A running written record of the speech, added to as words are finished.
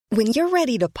When you're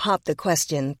ready to pop the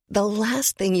question, the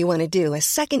last thing you want to do is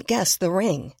second-guess the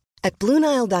ring. At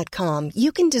BlueNile.com,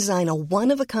 you can design a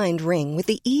one-of-a-kind ring with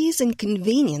the ease and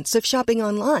convenience of shopping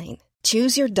online.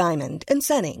 Choose your diamond and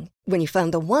setting. When you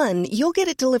find the one, you'll get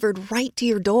it delivered right to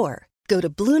your door. Go to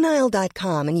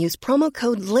BlueNile.com and use promo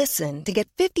code LISTEN to get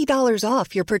 $50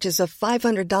 off your purchase of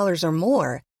 $500 or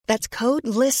more. That's code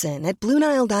LISTEN at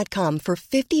BlueNile.com for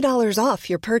 $50 off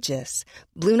your purchase.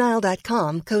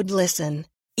 BlueNile.com, code LISTEN.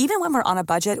 Even when we're on a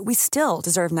budget, we still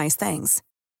deserve nice things.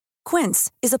 Quince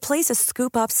is a place to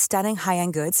scoop up stunning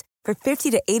high-end goods for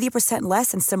 50 to 80%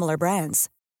 less than similar brands.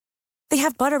 They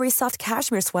have buttery soft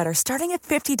cashmere sweaters starting at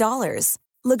 $50,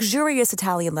 luxurious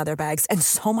Italian leather bags, and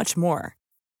so much more.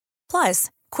 Plus,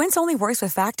 Quince only works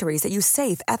with factories that use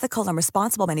safe, ethical, and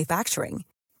responsible manufacturing.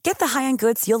 Get the high-end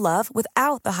goods you'll love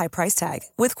without the high price tag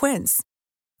with Quince.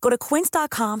 Go to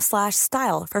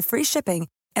quince.com/style for free shipping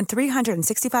and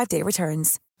 365-day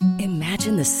returns.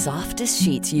 Imagine the softest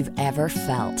sheets you've ever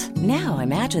felt. Now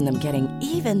imagine them getting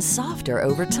even softer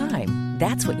over time.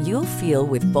 That's what you'll feel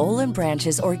with Boll &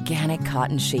 Branch's organic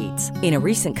cotton sheets. In a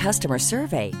recent customer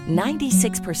survey,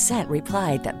 96%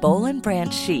 replied that Boll &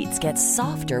 Branch sheets get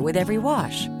softer with every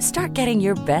wash. Start getting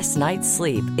your best night's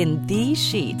sleep in these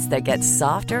sheets that get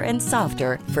softer and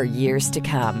softer for years to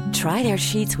come. Try their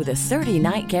sheets with a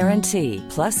 30-night guarantee.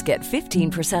 Plus, get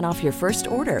 15% off your first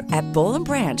order at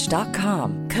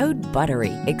bollandbranch.com. Code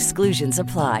BUTTERY. Exclusions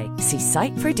apply. See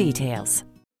site for details.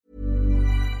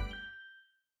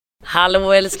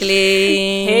 Hallå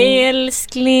älskling! Hej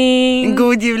älskling!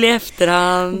 God jul i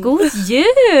efterhand! God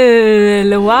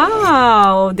jul!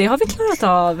 Wow! Det har vi klarat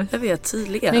av. Jag vet,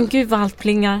 tydligen. Men gud vad allt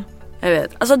plingar. Jag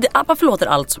vet. Alltså varför låter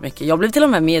allt så mycket? Jag blev till och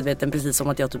med medveten precis som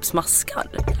att jag typ smaskar.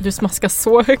 Du smaskar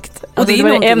så högt. Och det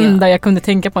var det enda jag kunde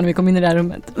tänka på när vi kom in i det här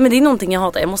rummet. Men det är någonting jag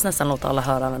hatar. Jag måste nästan låta alla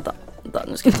höra. Vänta,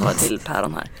 nu ska jag ta ett till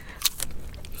päron här.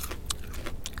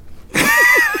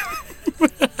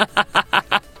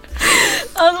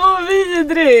 Alltså vad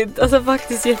vidrigt. Alltså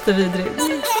faktiskt jättevidrigt.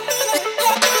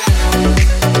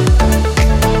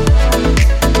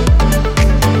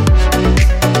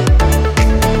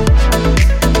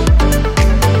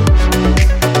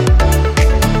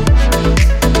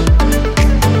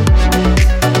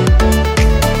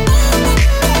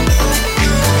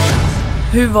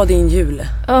 Hur var din jul?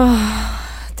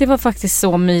 Det var faktiskt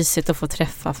så mysigt att få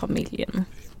träffa familjen.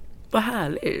 Vad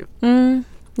härligt.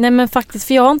 Nej men faktiskt,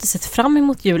 för jag har inte sett fram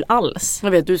emot jul alls.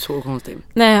 Jag vet, du är så konstig.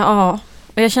 Nej, ja.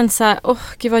 Och jag kände så här,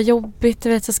 gud vad jobbigt, du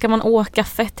vet, så ska man åka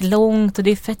fett långt och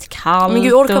det är fett kallt. Men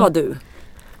gud, orkar vara du.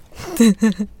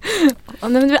 Nej,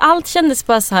 men allt kändes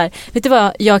bara så här. Vet du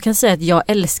vad, jag kan säga att jag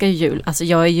älskar jul. Alltså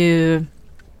jag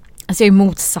är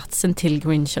motsatsen till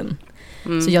Grinchen.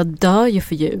 Så jag dör ju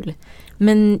för jul.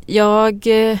 Men jag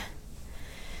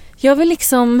vill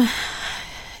liksom,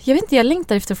 jag vet inte, jag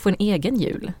längtar efter att få en egen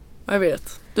jul. Jag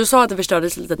vet. Du sa att det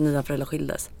förstördes lite att dina föräldrar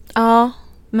skildes. Ja,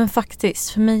 men faktiskt,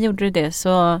 för mig gjorde det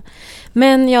så.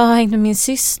 Men jag har hängt med min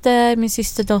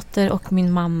systerdotter och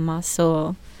min mamma,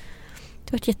 så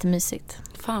det har varit jättemysigt.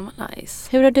 Fan vad nice.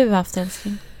 Hur har du haft,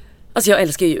 älskling? Alltså jag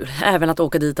älskar jul. Även att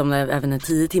åka dit om det även är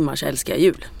 10 timmar så älskar jag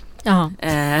jul. Ja.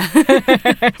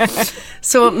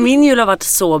 Så min jul har varit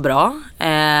så bra.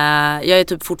 Jag är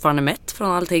typ fortfarande mätt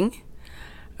från allting.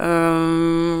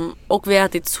 Och vi har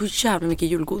ätit så jävla mycket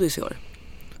julgodis i år.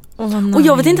 Nice. Och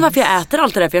jag vet inte varför jag äter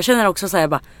allt det där. För jag känner också så här,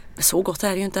 bara, så gott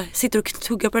är det ju inte. Sitter och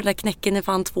tuggar på den där knäcken i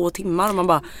fan 2 timmar. Och man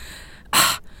bara,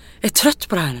 jag är trött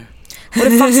på det här nu. Och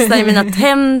det fastnar i mina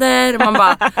tänder. Man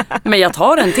bara, men jag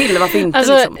tar en till, varför inte?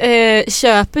 Alltså, liksom?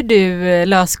 Köper du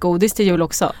lösgodis till jul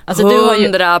också? Alltså,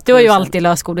 100%. du har ju alltid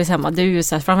lösgodis hemma. Du är ju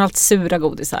så här, framförallt sura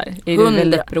godisar. Är du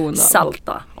väldigt beroende av.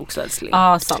 Salta också, älskling.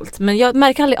 Ja, salt. Men jag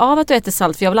märker aldrig av att du äter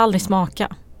salt, för jag vill aldrig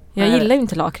smaka. Jag gillar ju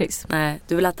inte lakrits. Nej,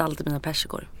 du vill äta alltid mina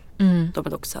persikor. De är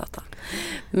dock söta.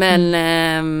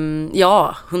 Men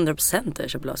ja, 100% jag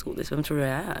köper lösgodis. Vem tror du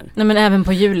jag är? Nej, men även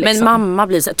på jul liksom. Men mamma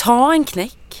blir så här, ta en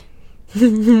knäck.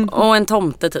 Och en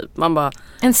tomte typ. Man bara,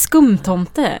 en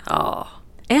skumtomte? Ja.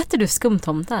 Äter du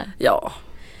skumtomtar? Ja.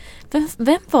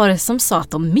 Vem var det som sa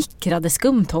att de mikrade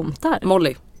skumtomtar?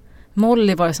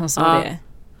 Molly var det som sa det.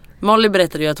 Molly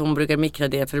berättade ju att hon brukar mikra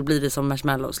det, för det blir det som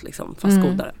marshmallows liksom, fast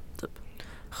godare typ.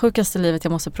 Sjukaste livet,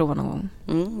 jag måste prova någon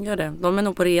gång. Gör det. De är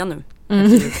nog på rea nu.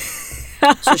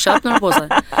 Så köp några på sig.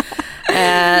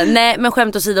 Nej, men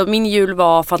skämt åsido, min jul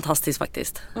var fantastisk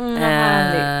faktiskt.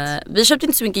 Vi köpte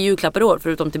inte så mycket julklappar i år,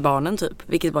 förutom till barnen typ,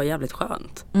 vilket var jävligt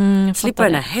skönt. Slippa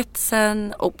den här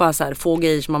hetsen och bara så här, få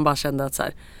grejer som man bara kände att så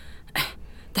här,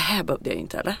 det här behövde jag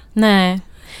inte, eller? Nej.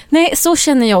 Nej, så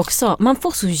känner jag också. Man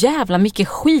får så jävla mycket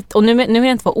skit. Och nu vill jag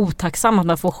inte vara otacksam att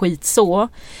man får skit så.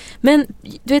 Men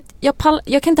du vet,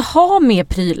 jag kan inte ha mer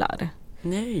prylar.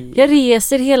 Nej. Jag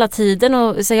reser hela tiden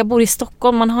och så jag bor i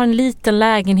Stockholm. Man har en liten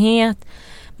lägenhet.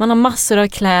 Man har massor av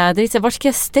kläder. Så var ska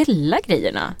jag ställa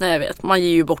grejerna? Nej, jag vet. Man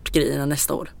ger ju bort grejerna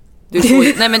nästa år. Det är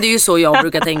så, nej, men det är ju så jag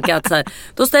brukar tänka. Att så här,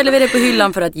 då ställer vi det på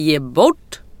hyllan för att ge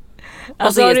bort.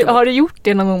 Alltså, har du gjort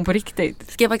det någon gång på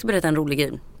riktigt? Ska jag faktiskt berätta en rolig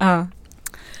grej? Ja.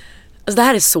 Alltså det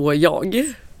här är så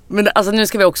jag. Men alltså nu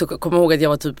ska vi också komma ihåg att jag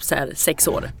var typ så här 6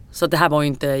 år. Så att det här var ju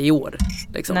inte i år.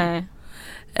 Liksom.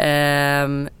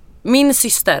 Nej. Min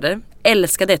syster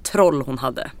älskade ett troll hon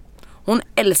hade. Hon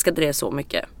älskade det så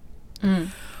mycket.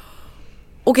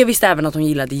 Och jag visste även att hon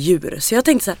gillade djur. Så jag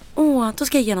tänkte så här, då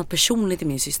ska jag ge något personligt till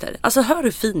min syster. Alltså hör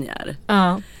hur fin jag är.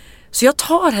 Ja. Så jag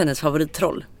tar hennes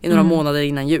favorittroll i några månader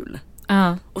innan jul.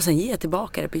 Ja. Och sen ger jag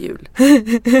tillbaka det på jul.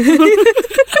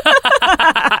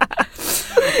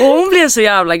 Och hon blev så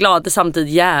jävla glad,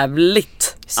 samtidigt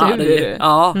jävligt sur.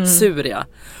 Ja, sur ja.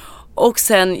 Och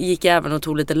sen gick jag även och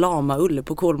tog lite lamaull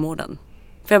på Kolmården.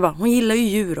 För jag bara, hon gillar ju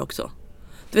djur också.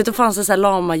 Du vet, då fanns det så här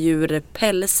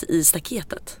lamadjurpäls i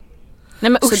staketet.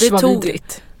 Nej men så usch, det vad tog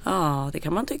vidrigt. Ja, det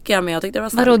kan man tycka, men jag tyckte det var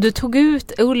starkt. Vadå, du tog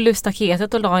ut ull ur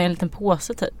staketet och la i en liten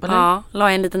påse typ, eller? Ja,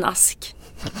 la i en liten ask.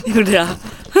 Gjorde jag.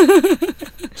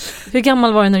 Hur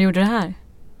gammal var du när du gjorde det här? Nej,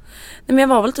 men jag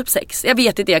var väl typ 6. Jag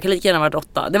vet inte, jag kan lika gärna ha varit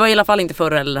 8. Det var i alla fall inte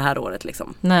förra eller det här året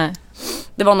liksom. Nej.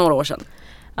 Det var några år sedan.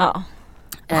 Ja.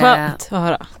 Skönt att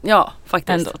höra. Ja,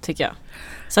 faktiskt. Ändå, tycker jag.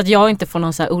 Så att jag inte får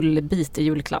någon så här ullbit i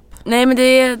julklapp. Nej, men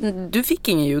du fick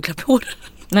ingen julklapp i år.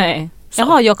 Nej.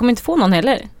 Jaha, jag kommer inte få någon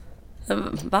heller.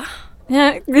 Va?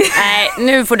 Ja. Nej,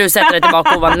 nu får du sätta dig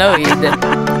tillbaka och vara nöjd.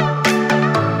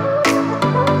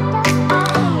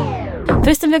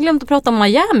 Förresten, vi har glömt att prata om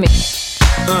Miami.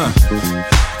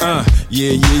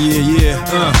 Yeah.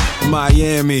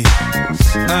 Miami.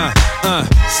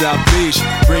 South Beach,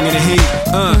 bringing the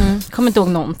heat. Kommer inte ihåg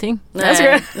någonting.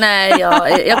 Nej,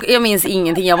 jag minns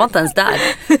ingenting. Jag var inte ens där.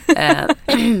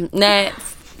 Nej,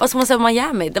 vad ska man säga om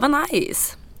Miami? Det var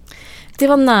nice. Det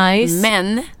var nice.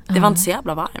 Men det var inte så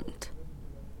jävla varmt.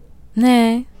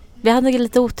 Nej, vi hade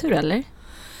lite otur, eller?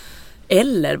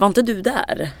 Eller, var inte du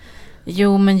där?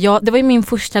 Jo, men det var ju min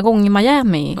första gång i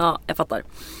Miami. Ja, jag fattar.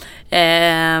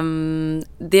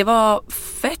 Det var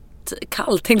fett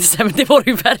kallt, tänkte jag säga, men det var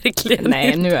ju verkligen.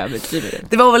 Nej, nu överdriver du.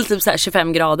 Det var väl typ så här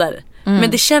 25 grader.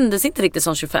 Men det kändes inte riktigt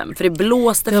som 25, för det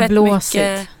blåste fett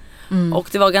mycket. Och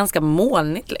det var ganska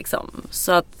molnigt liksom.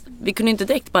 Så att vi kunde inte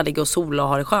direkt bara ligga och sola och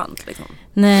ha det skönt liksom.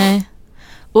 Nej.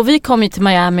 Och vi kom ju till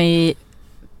Miami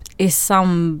i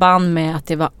samband med att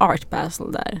det var Art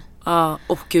Basel där. Ja,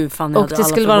 och gud fan. Och det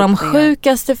skulle vara de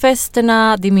sjukaste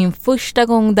festerna. Det är min första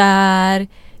gång där.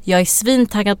 Jag är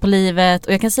svintaggad på livet.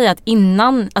 Och jag kan säga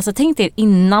att tänk er,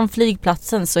 innan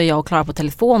flygplatsen så är jag och Klara på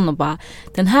telefon och bara,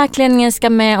 den här klänningen ska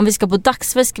med. Om vi ska på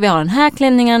dagsfest ska vi ha den här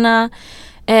klänningarna.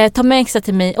 Ta med extra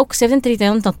till mig också. Jag vet inte riktigt,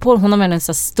 jag har inte något på. Hon har med en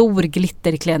så stor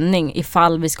glitterklänning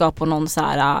ifall vi ska på någon så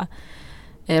här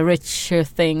richer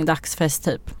thing, dagsfest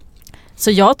typ.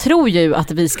 Så jag tror ju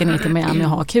att vi ska ner till Miami och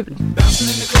ha kul.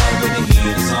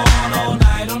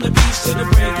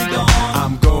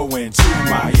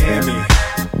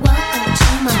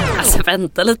 Alltså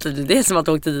vänta lite, det är som att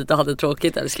du åkte dit och hade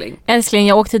tråkigt, älskling. Älskling,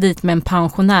 jag åkte dit med en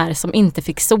pensionär som inte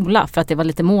fick sola för att det var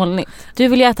lite molnigt. Du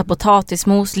vill äta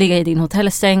potatismos, ligga i din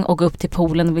hotellsäng och gå upp till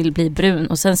poolen och vill bli brun.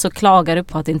 Och sen så klagar du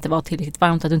på att det inte var tillräckligt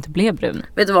varmt, att du inte blev brun.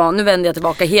 Vet du vad, nu vänder jag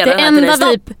tillbaka hela det den här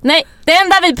till dig. Det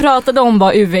enda vi pratade om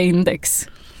var UV-index.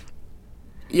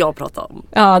 Jag pratade om.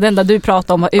 Ja, det enda du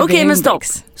pratade om var UV-index. Okej, men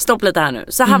stopp lite här nu.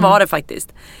 Så här var det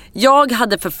faktiskt. Jag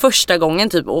hade för första gången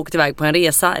typ åkt iväg på en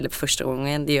resa. Eller för första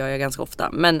gången, det gör jag ganska ofta.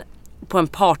 Men på en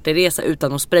partyresa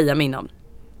utan att spraya mig innan.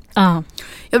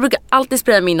 Jag brukar alltid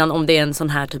spraya mig innan om det är en sån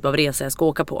här typ av resa jag ska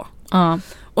åka på.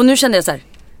 Och nu kände jag så här: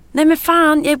 nej men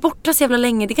fan, jag är borta så jävla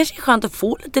länge. Det kanske är skönt att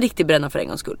få lite riktig bränna för en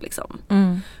gångs skull liksom.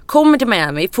 Kommer till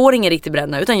Miami, får ingen riktig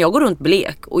bränna, utan jag går runt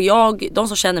blek. Och de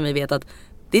som känner mig vet att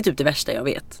det är typ det värsta jag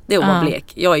vet. Det är att vara blek.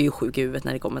 Jag är ju sjuk i huvudet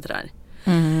när det kommer till det här.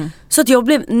 Så att jag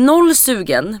blev noll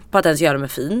sugen på att ens göra mig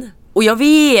fin. Och jag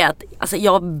vet. Alltså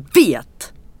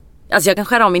jag kan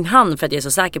skära av min hand för att jag är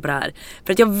så säker på det här.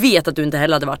 För att jag vet att du inte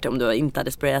heller hade varit det om du inte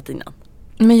hade sprayat innan.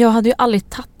 Men jag hade ju aldrig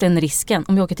tagit den risken.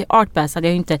 Om jag åker till Art Basel hade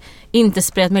jag ju inte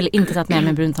sprayat mig eller inte tagit med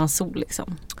mig bruntandsol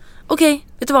liksom. okej,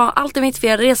 vet du vad, allt är mitt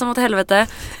fel, resan åt helvete.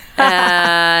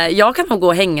 Jag kan nog gå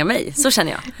och hänga mig, så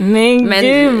känner jag. Men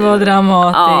gud vad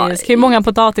dramatiskt. Hur många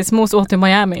potatismos åt i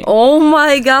Miami? Oh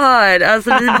my god,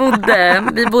 alltså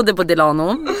vi bodde på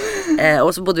Delano.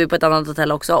 Och så bodde vi på ett annat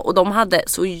hotell också. Och de hade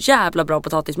så jävla bra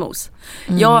potatismos.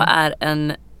 Jag är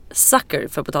en sucker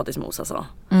för potatismos alltså.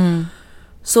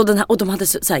 Så den här, och de hade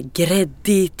så här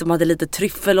gräddigt, de hade lite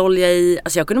tryffelolja i.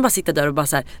 Alltså jag kunde bara sitta där och bara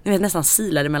så här, ni vet, nästan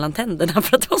silade mellan tänderna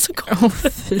för att det var så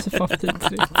gott. Fy vad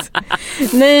vidrigt.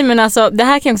 Nej men alltså, det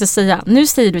här kan jag också säga. Nu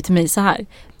säger du till mig så här: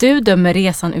 du dömer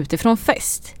resan utifrån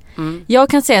fest. Jag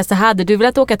kan säga så här: du vill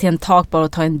att åka till en takbar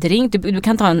och ta en drink, du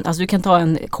kan ta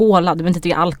en cola, du behöver inte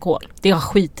dricka alkohol. Det är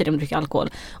skit i om du dricker alkohol.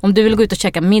 Om du vill gå ut och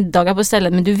käka middagar på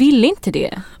stället, men du vill inte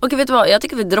det. Okej, vet du vad? Jag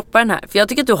tycker vi droppar den här. För jag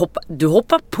tycker att du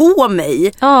hoppar på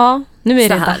mig. Ja, nu är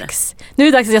det dags. Nu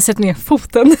är det dags att jag sätter ner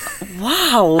foten.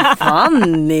 Wow,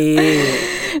 funny.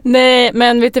 Nej,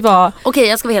 men vet du vad? Okej,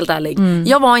 jag ska vara helt ärlig.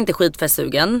 Jag var inte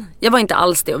skitfestsugen. Jag var inte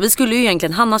alls det. Och vi skulle ju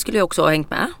egentligen, Hanna skulle ju också ha hängt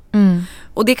med.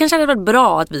 Och det kanske hade varit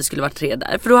bra att vi skulle varit 3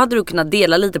 där. För då hade du kunnat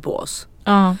dela lite på oss.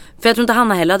 Ja. För jag tror inte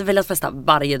Hanna heller hade velat festa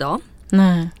varje dag.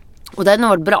 Nej. Och det hade nog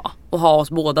varit bra att ha oss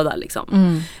båda där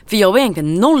liksom. För jag var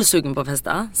egentligen 0 sugen på att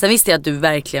festa. Sen visste jag att du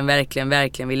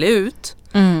verkligen ville ut.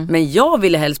 Men jag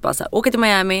ville helst bara så här, åka till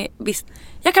Miami. Visst,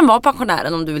 jag kan vara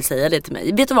pensionären om du vill säga det till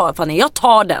mig. Vet du vad Fanny, jag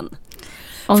tar den.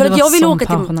 För att jag vill åka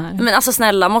pensionär. Men alltså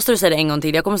snälla, måste du säga det en gång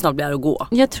till? Jag kommer snart bli här och gå.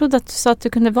 Jag trodde att du sa att du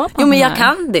kunde vara pensionär. Jo men jag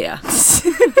kan det.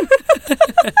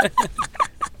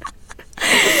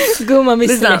 Gumman, vi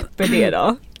släpper det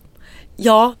då.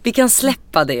 Ja, vi kan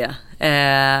släppa det.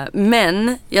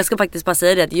 Men jag ska faktiskt bara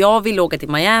säga det att jag vill åka till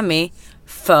Miami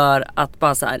för att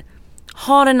bara så här,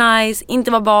 ha det nice,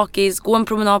 inte vara bakis, gå en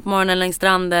promenad på morgonen längs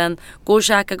stranden, gå och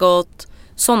käka gott,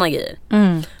 såna grejer.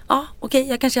 Ja, okej,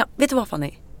 jag kanske, vet du vad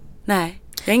Fanny? Nej,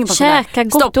 jag är ingen pensionär. Käka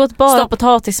gott, du åt bara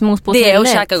potatismos på hotellet. Det är att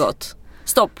käka gott.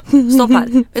 Stopp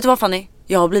här. Vet du vad Fanny?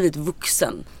 Jag har blivit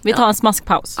vuxen. Vi tar en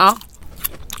smaskpaus. Ja.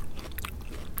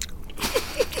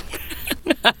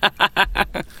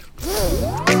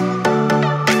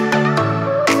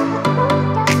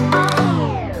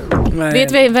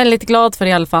 Vet vi är väldigt glad för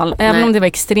i alla fall. Även om det var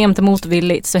extremt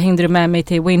motvilligt så hängde du med mig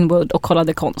till Wynwood och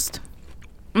kollade konst.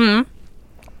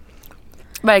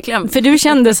 Verkligen. För du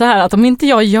kände så här att om inte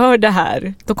jag gör det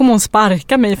här, då kommer hon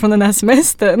sparka mig från den här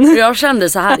semestern. Jag kände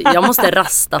så här, jag måste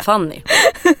rasta Fanny.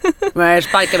 Men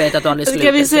sparka vet att du aldrig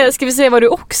slutar. Ska vi se vad du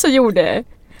också gjorde?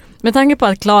 Med tanke på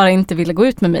att Klara inte ville gå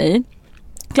ut med mig.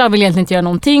 Klara vill egentligen inte göra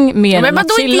någonting mer än att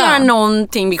chilla. Men inte göra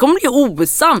någonting? Vi kommer bli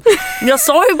osam. Jag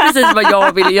sa ju precis vad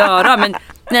jag ville göra, men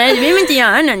nej, vi vill inte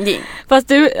göra någonting. Fast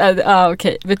du,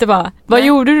 okej. Vet du vad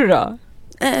gjorde du då?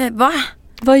 Va?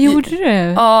 Vad gjorde du?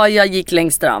 Ja, jag gick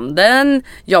längs stranden.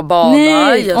 Jag badade.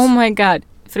 Nej, oh my god.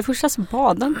 För det första så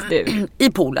badade inte du.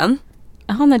 I poolen.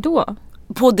 Jaha, när då?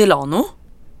 På Delano.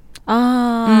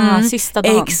 Sista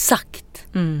dagen. Exakt.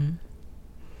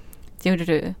 Det gjorde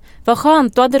du. Vad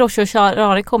skönt, då hade Roche och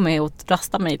Sharari kommit och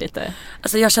rasta mig lite.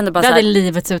 Alltså jag kände bara det så här, hade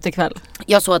livets utekväll.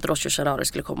 Jag såg att Roche och Sharari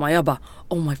skulle komma. Jag bara,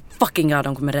 oh my fucking god,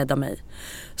 de kommer rädda mig.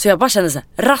 Så jag bara kände så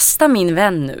här, rasta min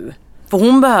vän nu. För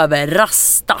hon behöver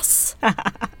rastas.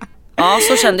 Ja,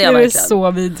 så kände jag verkligen. Du är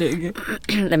så vidrig.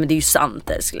 Nej men det är ju sant,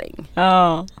 älskling.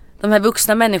 Ja. De här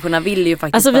vuxna människorna ville ju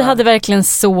faktiskt alltså vi hade verkligen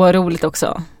så roligt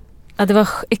också. Ja, det var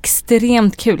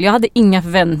extremt kul. Jag hade inga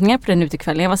förväntningar på den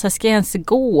utekvällen. Jag var så här, ska jag ens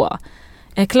gå?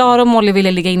 Klara och Molly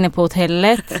ville ligga inne på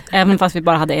hotellet. Även fast vi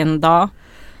bara hade en dag.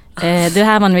 Det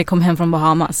här var när vi kom hem från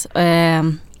Bahamas.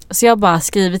 Så jag bara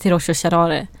skriver till Roche och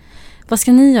Sharare. Vad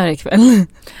ska ni göra ikväll?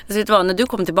 Alltså vet du vad, när du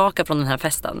kom tillbaka från den här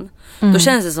festen, då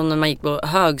känns det som när man gick på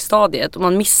högstadiet och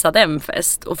man missade en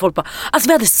fest och folk bara, alltså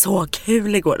vi hade så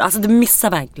kul igår. Alltså du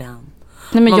missade verkligen.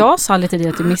 Nej men jag sa lite det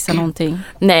att du missade någonting.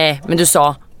 Nej, men du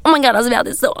sa, oh my god, alltså vi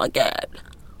hade så kul.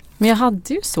 Men jag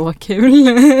hade ju så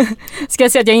kul. Ska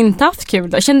jag säga att jag inte haft kul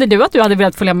då? Kände du att du hade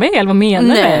velat följa med eller vad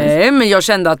menar du? Nej, men jag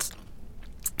kände att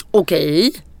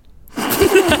okej.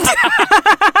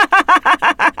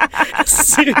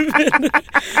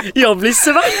 Jag blir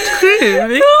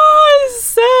svartsjuk.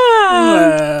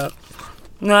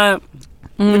 Nej.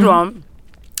 Vet du vad?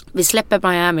 Vi släpper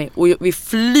Miami och vi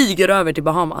flyger över till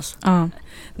Bahamas.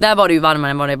 Där var det ju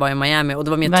varmare än vad det var i Miami. Och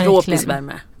det var mer tropisk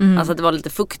värme. Alltså det var lite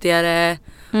fuktigare.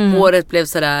 Håret blev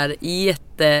sådär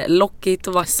jättelockigt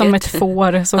och vackert. Som ett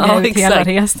får såg jag ut hela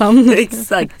resan.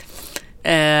 Exakt.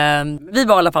 Vi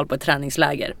var i alla fall på ett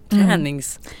träningsläger.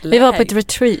 Vi var på ett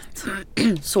retreat.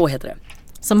 Så heter det.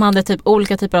 Som hade typ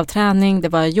olika typer av träning. Det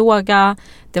var yoga,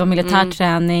 det var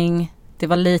militärträning. Det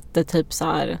var lite typ så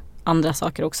här andra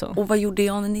saker också. Och vad gjorde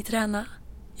jag när ni tränade?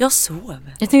 Jag sov.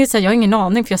 Jag tänkte säga, jag har ingen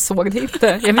aning för jag såg det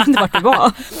inte. Jag vet inte vart det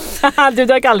var. Du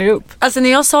dök aldrig upp. Alltså när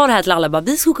jag sa det här till alla, bara,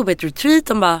 vi ska åka på ett retreat.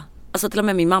 De bara, alltså till och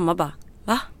med min mamma bara,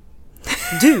 va?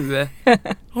 Du?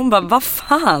 Hon bara, vad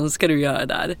fan ska du göra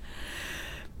där?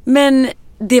 Men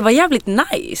det var jävligt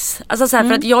nice. Alltså så här,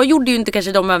 för att jag gjorde ju inte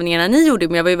kanske de övningarna ni gjorde,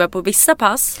 men jag var ju på vissa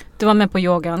pass. Du var med på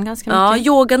yogan ganska mycket.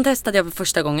 Ja, yogan testade jag för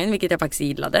första gången, vilket jag faktiskt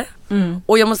gillade.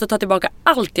 Och jag måste ta tillbaka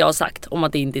allt jag har sagt om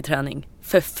att det inte är träning.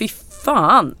 För fy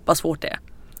fan vad svårt det är.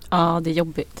 Ja, det är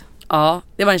jobbigt. Ja,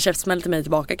 det var en käftsmäll till mig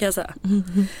tillbaka kan jag säga.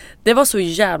 Det var så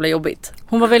jävla jobbigt.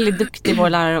 Hon var väldigt duktig, vår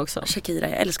lärare också. Shakira,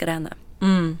 jag älskade henne.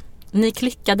 Ni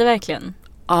klickade verkligen.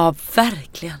 Ja,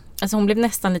 verkligen. Alltså hon blev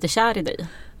nästan lite kär i dig.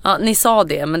 Ja, ni sa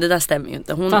det, men det där stämmer ju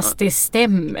inte. Fast det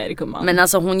stämmer, gumman. Men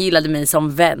alltså hon gillade mig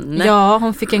som vän. Ja,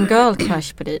 hon fick en girl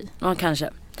crush på dig. Ja, kanske.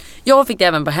 Jag fick det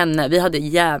även på henne. Vi hade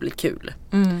jävligt kul.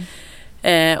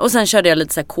 Och sen körde jag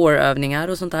lite så här core-övningar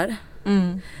och sånt där.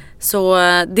 Så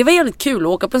det var jävligt kul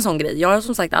att åka på en sån grej. Jag har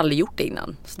som sagt aldrig gjort det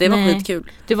innan. Så det var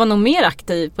skitkul. Du var nog mer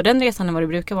aktiv på den resan än vad du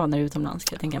brukar vara när du är utomlands,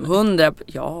 kan jag tänka mig. 100,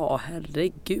 ja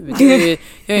herregud.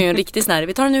 Jag är ju en riktig snärre.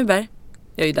 Vi tar en Uber.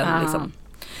 Jag är ju den liksom.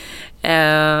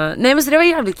 Nej men så det var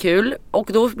jävligt kul. Och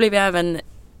då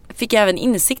fick jag även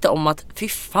insikt om att fy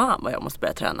fan vad jag måste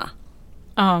börja träna.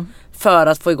 För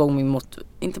att få igång min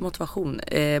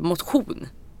motion.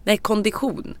 Nej,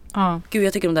 kondition. Gud,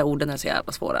 jag tycker de där orden är så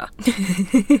jävla svåra.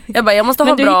 Jag måste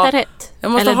ha bra. Rätt.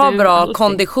 Jag måste ha bra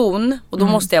kondition och då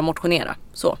måste jag motionera.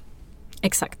 Så.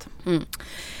 Exakt.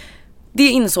 Det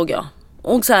insåg jag.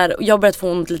 Och så här, jag börjat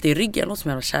få ont lite i ryggen, låter som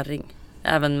en jävla kärring.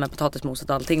 Även med potatismos och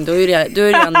allting. Då har jag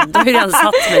redan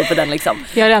satt mig på den liksom.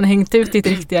 Jag har redan hängt ut ditt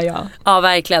riktiga jag. Ja,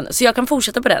 verkligen. Så jag kan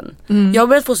fortsätta på den. Jag har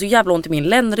börjat få så jävla ont i min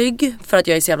ländrygg för att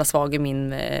jag är så jävla svag i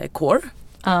min core.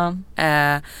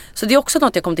 Så det är också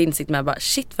något jag kom till insikt med. Bara,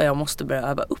 shit vad jag måste börja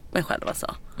öva upp mig själv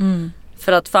alltså.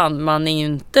 För att fan, man är ju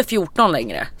inte 14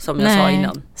 längre som jag sa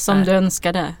innan. Som du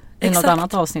önskade i något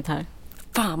annat avsnitt här.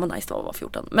 Fan vad nice det var att vara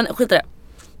 14. Men skit i det.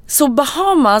 Så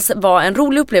Bahamas var en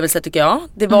rolig upplevelse tycker jag.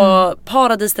 Det var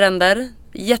paradisstränder,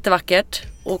 jättevackert.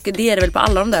 Och det är det väl på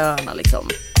alla de där öarna liksom.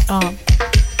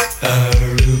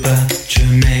 Aruba,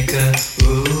 Jamaica,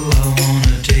 ooh, I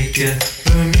wanna take you.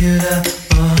 Bermuda,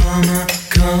 Bahama,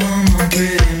 come on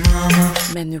pretty mama.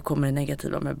 Men nu kommer det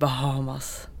negativa med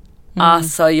Bahamas.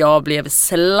 Alltså jag blev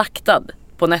slaktad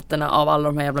på nätterna av alla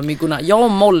de här jävla myggorna. Jag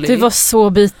och Molly. Du var så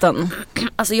biten.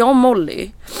 Alltså jag och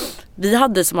Molly, vi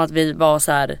hade som att vi var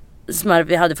så här, som att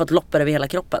vi hade fått loppar över hela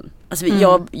kroppen. Alltså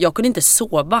jag kunde inte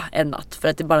sova en natt för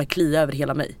att det bara kliade över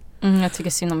hela mig. Jag tycker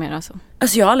synd om er alltså.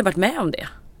 Alltså jag har aldrig varit med om det.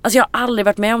 Alltså jag har aldrig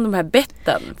varit med om de här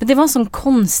betten. Men det var som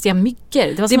konstiga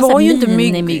myggor. Det var ju inte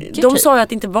myggor. De sa ju att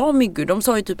det inte var myggor. De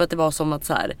sa ju typ att det var som att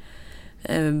så här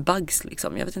bugs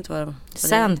liksom. Jag vet inte vad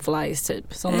sandflies typ.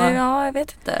 Såna. Ja, jag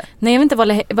vet inte. Nej, jag vet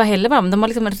inte vad heller var. De var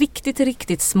liksom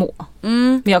riktigt små.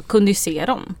 Men jag kunde ju se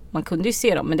dem. Man kunde ju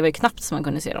se dem, men det var ju knappt som man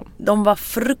kunde se dem. De var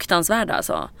fruktansvärda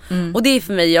alltså. Och det är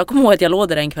för mig, jag kommer ihåg att jag låg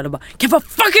där en kväll och bara, kan jag bara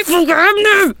fucking fråga hem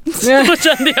nu? Så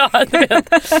kände jag, du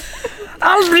vet.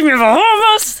 Aldrig mer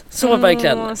Bahamas. Så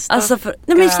verkligen. Alltså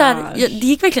nej men så här, det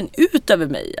gick verkligen ut över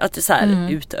mig att det så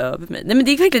här ut över mig. Nej men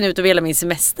det gick verkligen ut över hela min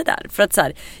semester där för att så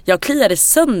här, jag kliade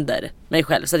sönder mig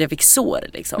själv så att jag fick sår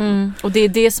liksom. Och det är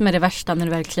det som är det värsta när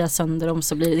du väl kliar sönder dem,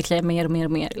 så blir det kliar mer och mer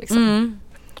och mer liksom.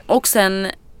 Och sen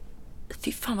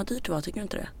fy fan vad dyrt det var, tycker du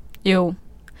inte det? Jo.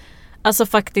 Alltså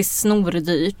faktiskt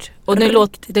snordyrt. Och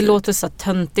det låter så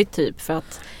töntigt typ för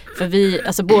vi,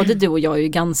 alltså både du och jag är ju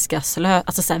ganska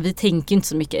alltså så här, vi tänker inte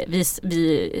så mycket. Vi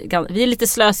är lite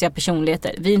slösiga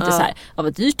personligheter. Vi är inte så här,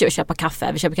 vad dyrt det är att köpa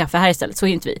kaffe. Vi köper kaffe här istället. Så är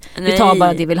inte vi. Vi tar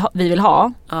bara det vi vill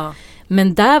ha.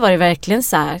 Men där var det verkligen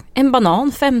så här, en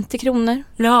banan 50 kronor.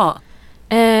 Ja.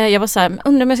 Jag var så här,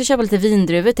 undrar om jag ska köpa lite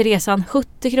vindruvor till resan,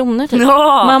 70 kronor typ.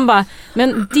 Man bara,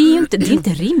 men det är inte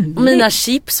rimligt. Och mina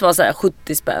chips var så här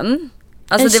 70 spänn.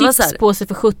 Alltså en det var så här, chipspåse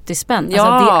för 70 spänn.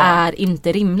 Alltså det är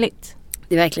inte rimligt.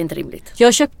 Det är verkligen inte rimligt.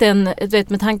 Jag köpte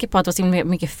med tanke på att det var så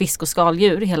mycket fisk och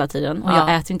skaldjur hela tiden. Och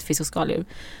jag äter inte fisk och skaldjur.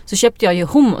 Så köpte jag ju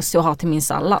hummus att ha till min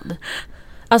sallad.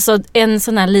 Alltså en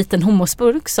sån här liten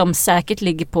hummusburk som säkert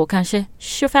ligger på kanske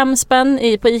 25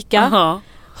 spänn på Ica.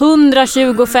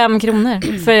 125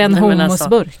 kronor för en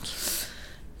hummusburk.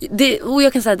 Och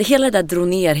jag kan säga att hela det där drog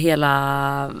ner hela.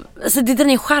 Alltså det drar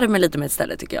ner skärmen lite med ett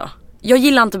ställe tycker jag. Jag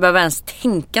gillar inte att behöva ens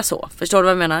tänka så. Förstår du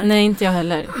vad jag menar? Nej, inte jag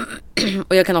heller.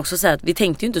 Och jag kan också säga att vi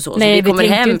tänkte ju inte så. Nej, så vi kommer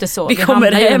tänkte hem, ju inte så. Vi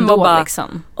kommer hem och bara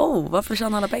liksom. Varför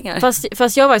tjänar alla pengar?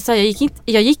 Fast jag var så här,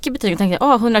 jag gick i butiken och tänkte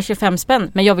 125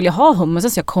 spänn. Men jag vill ju ha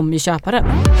hummusen så jag kommer ju köpa den.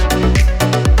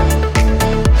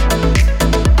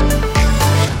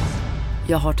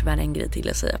 Jag har tyvärr en grej till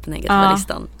att säga på negativa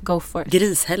listan. Go for it.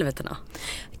 Grishelvetena.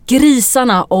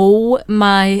 Grisarna, oh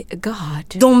my god.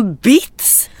 De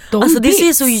bits! Alltså det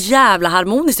ser så jävla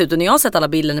harmoniskt ut. Och när jag har sett alla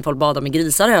bilder när folk badar med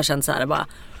grisar har jag känt så här bara...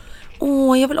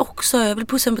 jag vill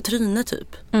pussa en på trynet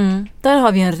typ. Där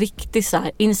har vi en riktig så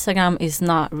här, Instagram is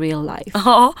not real life.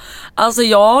 Ja, alltså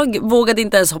jag vågade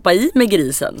inte ens hoppa i med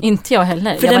grisen. Inte jag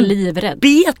heller, för jag var livrädd.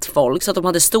 Bet folk så att de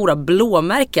hade stora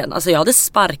blåmärken. Alltså jag hade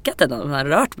sparkat den när de hade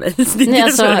rört mig. Nej,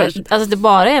 alltså det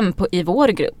bara en i vår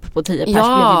grupp på 10 pers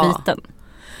blev ju biten.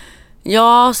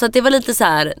 Ja, så att det var lite så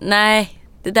här: nej,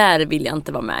 det där vill jag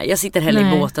inte vara med. Jag sitter hellre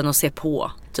i båten och ser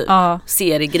på typ.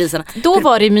 Ser grisarna. Då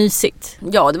var det mysigt.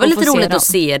 Ja, det var lite roligt att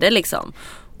se det liksom.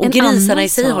 Och en grisarna i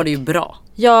sig har det ju bra.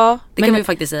 Ja, det kan vi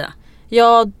faktiskt säga.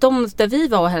 Ja, de där vi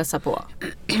var och hälsade på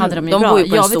hade de ju de bra. Bor ju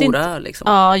på en stor ö liksom.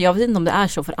 Ja, jag vet inte om det är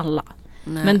så för alla.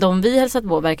 Nej. Men de vi hälsade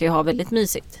på verkar ju ha väldigt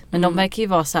mysigt. Men de verkar ju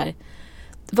vara så här.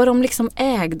 Var de liksom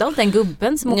ägda av den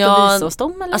gubben som åkte och visade oss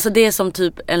dem eller? Alltså det är som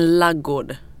typ en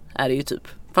laggård är det ju typ.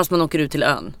 Fast man åker ut till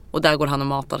ön och där går han och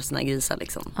matar sina grisar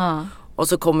liksom. Och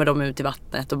så kommer de ut i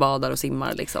vattnet och badar och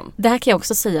simmar liksom. Det här kan jag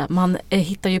också säga. Man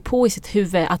hittar ju på i sitt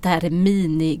huvud att det här är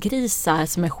minigrisar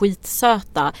som är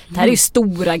skitsöta. Det här är ju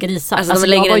stora grisar. Alltså de är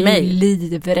längre än mig. Jag var ju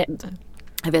livrädd.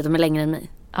 Jag vet, de är längre än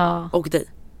mig. Ja. Och dig.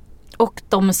 Och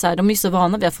de är ju så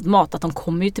vana vid att få mat att de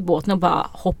kommer ju till båten och bara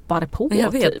hoppar på.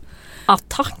 Jag vet. Typ.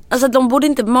 Attack. Alltså de borde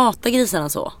inte mata grisarna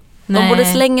så. Nej. De borde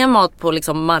slänga mat på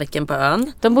liksom marken på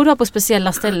ön. De borde ha på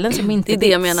speciella ställen som inte det är det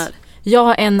jag menar. Jag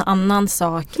har en annan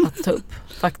sak att ta upp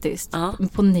faktiskt.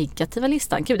 På negativa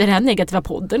listan. Gud, är det här negativa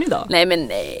podden idag? Nej men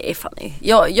nej Fanny.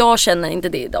 Jag känner inte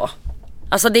det idag.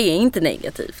 Alltså det är inte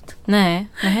negativt. Nej.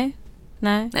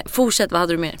 Fortsätt, vad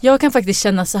hade du mer? Jag kan faktiskt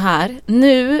känna så här.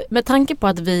 Nu, med tanke på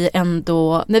att vi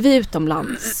ändå, när vi är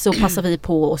utomlands så passar vi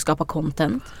på att skapa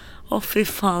content. Fy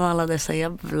fan, alla dessa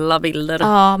jävla bilder.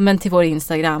 Ja, men till vår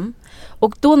Instagram.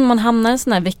 Och då när man hamnar i en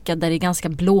sån här vecka där det är ganska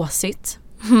blåsigt.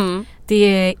 Det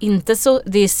är inte så,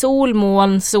 det är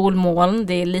solmoln,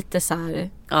 det är lite så här.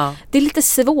 Ja. Det är lite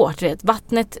svårt, vet.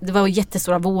 Vattnet, det var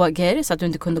jättestora vågor så att du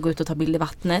inte kunde gå ut och ta bild i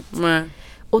vattnet. Nej.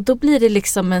 Och då blir det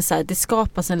liksom en så här, det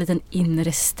skapas en liten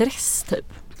inre stress typ.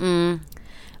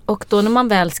 Och då när man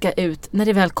väl ska ut, när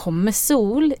det väl kommer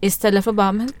sol, istället för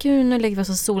bara, men gud nu lägger vi oss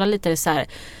och sola lite, det är så här: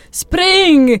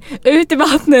 spring ut i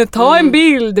vattnet, ta en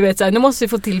bild, du vet så här, nu måste vi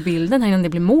få till bilden här innan det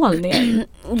blir moln igen.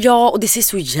 Ja, och det ser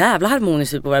så jävla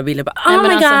harmoniskt ut på våra bilder. Bara, oh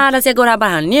my god, alltså jag går här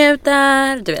bara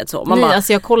njuter, du vet så. Nej,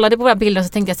 alltså jag kollade på våra bilder och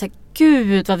så tänkte jag så här,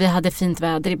 gud vad vi hade fint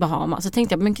väder i Bahamas. Så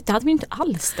tänkte jag, men det hade vi inte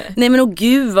alls det. Nej men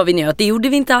gud vad vi njöt, det gjorde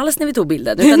vi inte alls när vi tog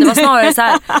bilden. Utan det var snarare så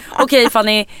här: okej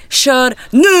Fanny, kör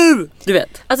nu, du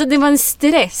vet. Alltså det var en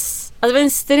stress. Alltså det var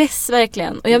en stress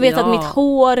verkligen. Och jag vet att mitt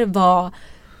hår var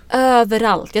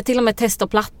överallt. Jag till och med testade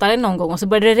att platta det någon gång och så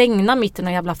började det regna mitt i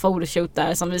en jävla photoshoot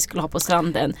där som vi skulle ha på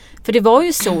stranden. För det var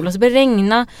ju sol och så började det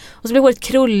regna och så blev håret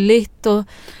krulligt och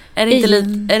är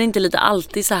det inte lite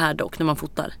alltid så här dock när man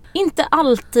fotar? Inte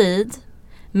alltid,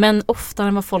 men oftare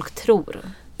än vad folk tror.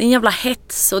 Det är en jävla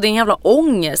hets och det är en jävla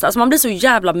ångest. Alltså man blir så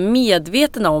jävla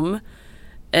medveten om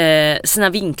sina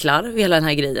vinklar och hela den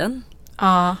här grejen.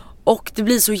 Ja. Och det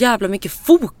blir så jävla mycket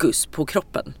fokus på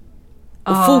kroppen.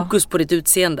 Och fokus på ditt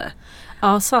utseende.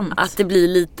 Ja, sant. Att det blir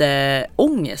lite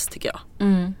ångest tycker jag.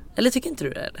 Eller tycker inte du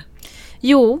det? Eller?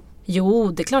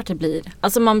 Jo, det är klart det blir.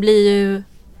 Alltså man blir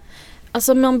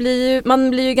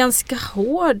ju ganska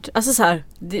hård. Alltså så här,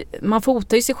 man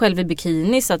fotar ju sig själv i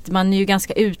bikini så att man är ju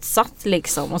ganska utsatt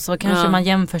liksom. Och så kanske man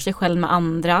jämför sig själv med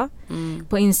andra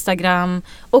på Instagram.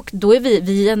 Och då är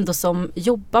vi ändå som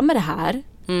jobbar med det här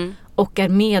och är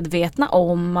medvetna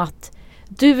om att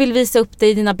du vill visa upp dig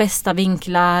i dina bästa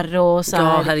vinklar och så här.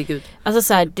 Ja, herregud. Alltså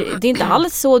så här, det är inte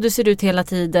alls så du ser ut hela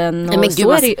tiden. Och, nej,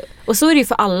 så är det ju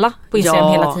för alla på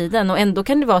Instagram hela tiden. Och ändå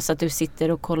kan det vara så att du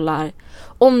sitter och kollar.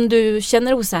 Om du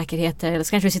känner osäkerheter eller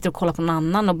så kanske du sitter och kollar på någon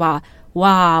annan och bara,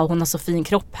 wow, hon har så fin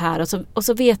kropp här. Och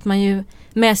så vet man ju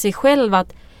med sig själv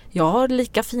att jag har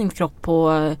lika fin kropp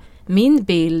på min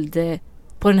bild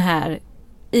på den här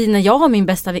när jag har min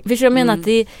bästa vinklar. Förstår du vad jag menar? Att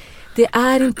det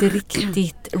är inte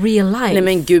riktigt real life. Nej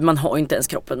men gud, man har inte ens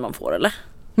kroppen man får, eller?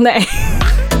 Nej.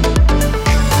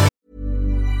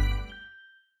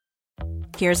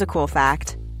 Here's a cool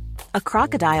fact. A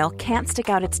crocodile can't stick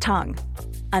out its tongue.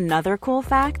 Another cool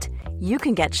fact, you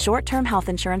can get short-term health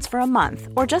insurance for a month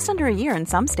or just under a year in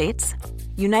some states.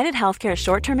 United Healthcare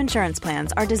short-term insurance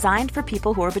plans are designed for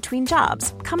people who are between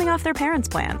jobs, coming off their parents'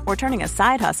 plan, or turning a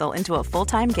side hustle into a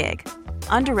full-time gig.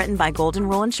 Underwritten by Golden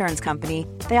Rule Insurance Company,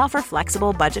 they offer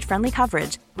flexible, budget-friendly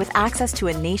coverage with access to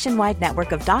a nationwide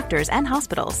network of doctors and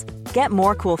hospitals. Get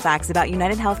more cool facts about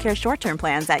United Healthcare short-term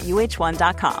plans at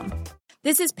uh1.com.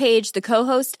 This is Paige, the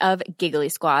co-host of Giggly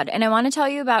Squad, and I want to tell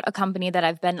you about a company that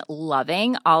I've been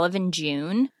loving, Olive &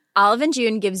 June. Olive &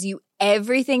 June gives you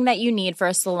everything that you need for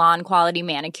a salon-quality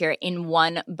manicure in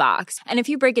one box. And if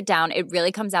you break it down, it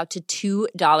really comes out to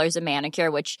 $2 a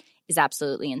manicure, which is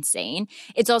absolutely insane.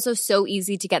 It's also so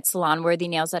easy to get salon-worthy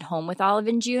nails at home with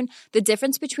Olive & June. The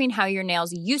difference between how your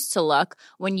nails used to look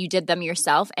when you did them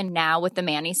yourself and now with the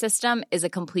Mani system is a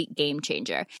complete game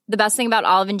changer. The best thing about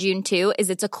Olive & June, too, is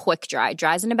it's a quick dry.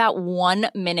 Dries in about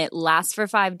 1 minute, lasts for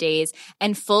 5 days,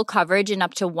 and full coverage in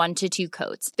up to 1 to 2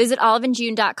 coats. Visit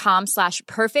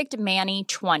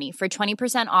oliveandjune.com/perfectmani20 for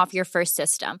 20% off your first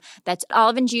system. That's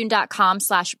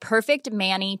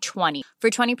oliveandjune.com/perfectmani20 for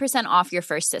 20% off your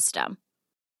first system.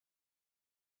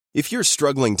 If you're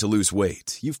struggling to lose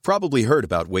weight, you've probably heard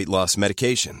about weight loss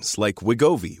medications like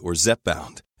Wegovy or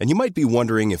Zepbound, and you might be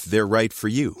wondering if they're right for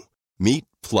you. Meet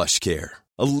PlushCare,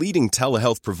 a leading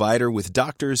telehealth provider with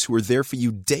doctors who are there for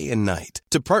you day and night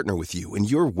to partner with you in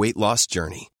your weight loss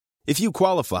journey. If you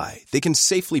qualify, they can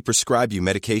safely prescribe you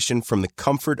medication from the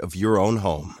comfort of your own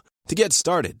home. To get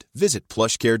started, visit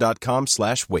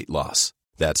plushcare.com/weightloss.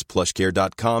 That's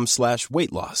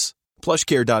plushcare.com/weightloss.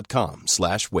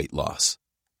 plushcare.com/weightloss.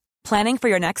 Planning for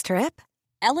your next trip?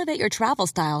 Elevate your travel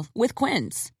style with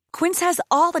Quince. Quince has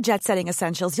all the jet-setting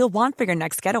essentials you'll want for your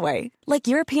next getaway,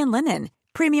 like European linen,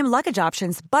 premium luggage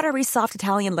options, buttery soft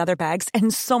Italian leather bags,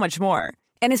 and so much more.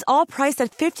 And is all priced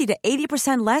at 50 to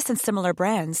 80% less than similar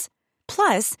brands.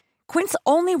 Plus, Quince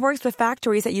only works with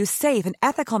factories that use safe and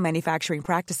ethical manufacturing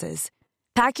practices.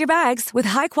 Pack your bags with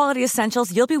high-quality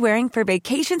essentials you'll be wearing for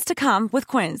vacations to come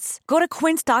with Quince. Go to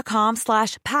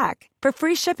quince.com/pack for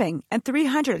free shipping and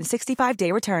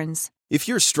 365-day returns. If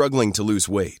you're struggling to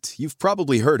lose weight, you've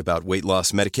probably heard about weight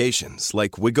loss medications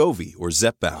like Wegovy or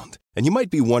Zepbound, and you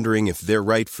might be wondering if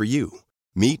they're right for you.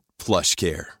 Meet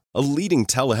PlushCare, a leading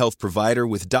telehealth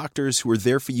provider with doctors who are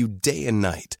there for you day and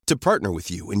night to partner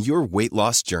with you in your weight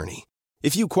loss journey.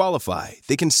 If you qualify,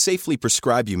 they can safely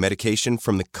prescribe you medication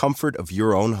from the comfort of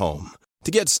your own home.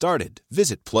 To get started,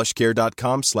 visit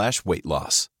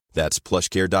plushcare.com/weightloss. That's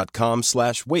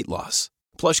plushcare.com/weightloss.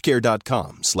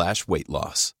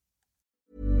 plushcare.com/weightloss.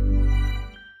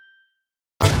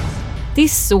 Det är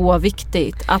så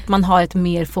viktigt att man har ett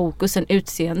mer fokus än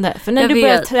utseende. För när du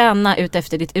börjar träna ut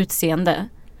efter ditt utseende,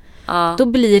 då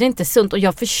blir det inte sunt. Och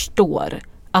jag förstår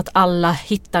att alla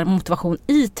hittar motivation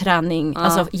i träning,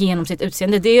 alltså genom sitt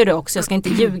utseende. Det gör det också, jag ska inte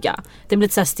ljuga. Det blir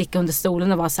lite så här sticka under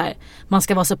stolen och vara så här, man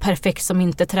ska vara så perfekt som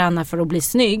inte tränar för att bli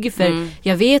snygg. För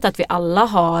jag vet att vi alla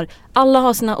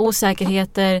har sina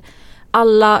osäkerheter.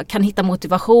 Alla kan hitta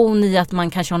motivation i att man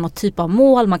kanske har något typ av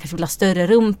mål. Man kanske vill ha större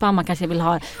rumpa, man kanske vill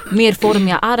ha mer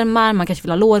formiga armar, man kanske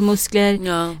vill ha lårmuskler.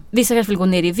 Vissa kanske vill gå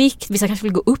ner i vikt, vissa kanske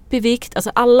vill gå upp i vikt.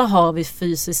 Alltså alla har vi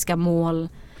fysiska mål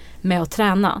med att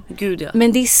träna. Gud, ja.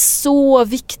 Men det är så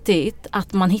viktigt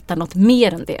att man hittar något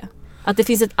mer än det. Att det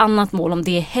finns ett annat mål, om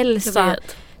det är hälsa.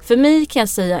 För mig kan jag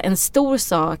säga, en stor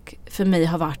sak för mig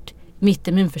har varit mitt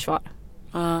immunförsvar.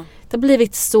 Det har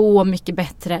blivit så mycket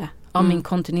bättre av min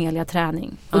kontinuerliga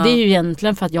träning. Och det är ju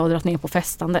egentligen för att jag har dragit ner på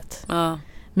festandet.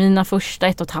 Mina första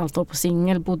 1,5 år på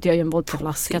singel bodde jag i en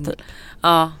vodkaflaska typ.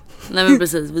 Ja, nej men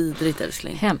precis, vidrigt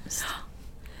älskling. Hemskt.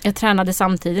 Jag tränade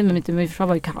samtidigt med mitt immunförsvar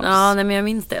var ju kaos. Ja, nej men jag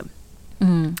minns det.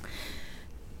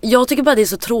 Jag tycker bara det är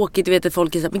så tråkigt, du vet att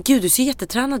folk är så här, men gud du ser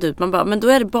jättetränad ut. Man bara, men då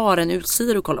är det bara en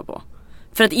utsida du kollar på.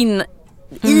 För att i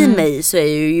mig så är jag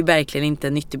ju verkligen inte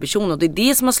en nyttig person. Och det är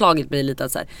det som har slagit mig lite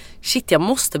att så här, shit jag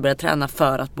måste börja träna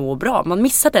för att må bra. Man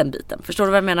missar den biten, förstår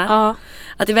du vad jag menar? Ja.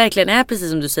 Att det verkligen är precis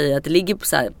som du säger, att det ligger på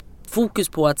så här, fokus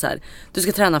på att så här, du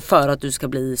ska träna för att du ska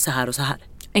bli så här och så här.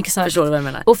 Exakt. Förstår du vad jag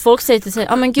menar? Och folk säger till sig,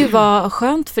 ja men gud vad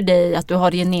skönt för dig att du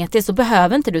har det genetiskt, så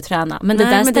behöver inte du träna. Men det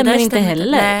där stämmer inte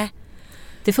heller. Nej.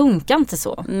 Det funkar inte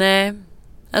så. Nej.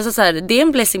 Alltså så här, det är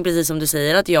en blessing precis som du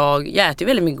säger, att jag äter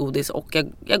väldigt mycket godis och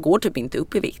jag går typ inte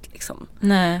upp i vikt liksom.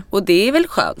 Nej. Och det är väl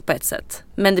skönt på ett sätt.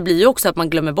 Men det blir ju också att man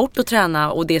glömmer bort att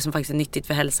träna och det som faktiskt är nyttigt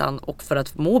för hälsan och för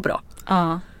att må bra.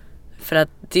 Ja. För att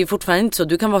det är fortfarande inte så,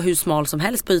 du kan vara hur smal som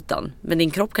helst på ytan, men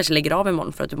din kropp kanske lägger av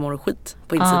imorgon för att du mår skit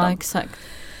på insidan. Ja, exakt.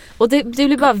 Och det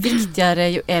blir bara viktigare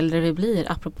ju äldre vi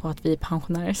blir, apropå att vi är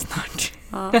pensionärer snart.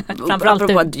 Ja. Framförallt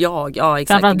apropå att jag,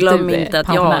 exakt. Glöm inte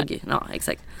att jag, ja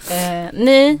exakt.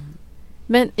 Nej,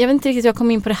 men jag vet inte riktigt hur jag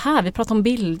kom in på det här. Vi pratar om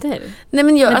bilder. Nej,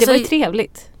 men det var ju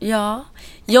trevligt. Ja,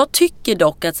 jag tycker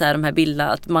dock att så här, de här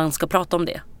bilderna, att man ska prata om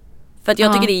det. För att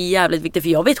jag tycker det är jävligt viktigt. För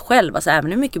jag vet själv, alltså,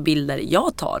 även hur mycket bilder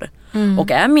jag tar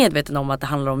och är medveten om att det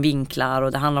handlar om vinklar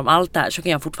och det handlar om allt det här, så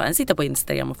kan jag fortfarande sitta på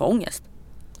Instagram och få ångest.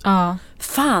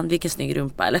 Fan vilken snygg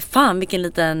rumpa, eller fan vilken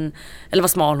liten, eller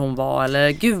vad smal hon var,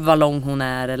 eller gud vad lång hon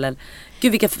är, eller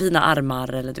Gud vilka fina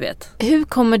armar eller du vet. Hur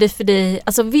kommer det för dig,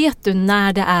 alltså vet du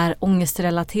när det är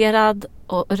ångestrelaterat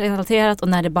och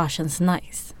när det bara känns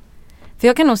nice? För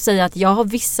jag kan nog säga att jag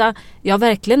har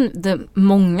verkligen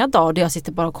många dagar där jag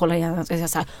sitter bara och kollar igen och säger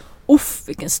så här, uff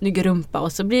vilken snygg rumpa,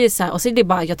 och så blir det så här, och så är det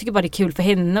bara, jag tycker bara det är kul för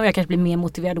henne och jag kanske blir mer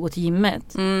motiverad att gå till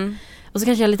gymmet. Och så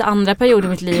kanske jag har lite andra perioder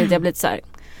i mitt liv där jag blir så här,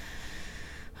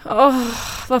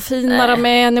 vad fina de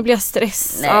är, nu blir jag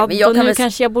stressad. Nej, och nu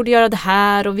kanske jag borde göra det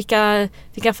här. Och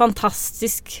vilka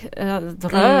fantastisk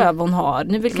röv hon har.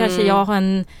 Nu vill kanske jag ha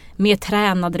en mer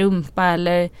tränad rumpa.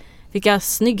 Eller vilka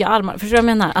snygga armar. Förstår du vad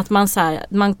jag menar? Att man, så här,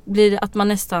 att man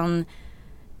nästan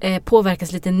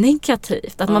påverkas lite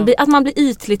negativt. Att man blir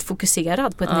ytligt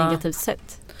fokuserad på ett negativt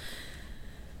sätt.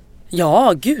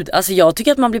 Ja, gud. Alltså jag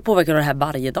tycker att man blir påverkad av det här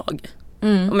varje dag.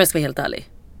 Om jag ska vara helt ärlig.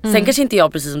 Sen kanske inte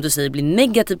jag, precis som du säger, blir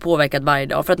negativt påverkad varje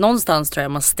dag. För att någonstans tror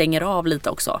jag man stänger av lite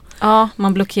också. Ja,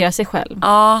 man blockerar sig själv.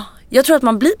 Ja, jag tror att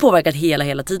man blir påverkad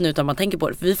hela tiden utan man tänker på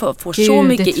det. För vi får så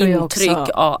mycket intryck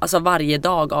av, alltså varje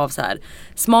dag av så här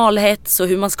smalhets och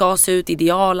hur man ska se ut,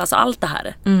 ideal, alltså allt det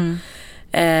här.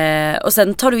 Och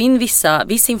sen tar du in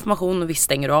viss information och viss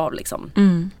stänger du av liksom.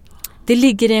 Det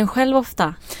ligger i en själv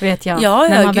ofta, vet jag,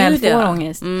 när man väl får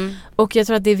ångest. Och jag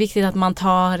tror att det är viktigt att man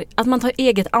tar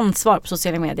eget ansvar på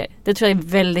sociala medier. Det tror jag är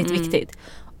väldigt viktigt.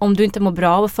 Om du inte mår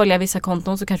bra av att följa vissa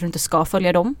konton så kanske du inte ska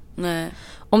följa dem. Nej.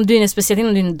 Om du är speciellt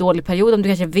om du är i en dålig period, om du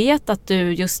kanske vet att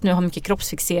du just nu har mycket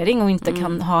kroppsfixering och inte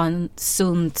kan ha en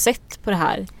sund sätt på det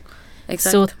här.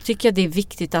 Exakt. Så tycker jag det är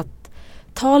viktigt att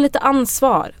ta lite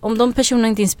ansvar. Om de personerna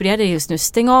inte inspirerar dig just nu,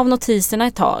 stäng av notiserna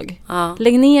ett tag.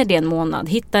 Lägg ner det en månad.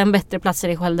 Hitta en bättre plats i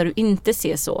dig själv där du inte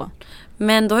ser så.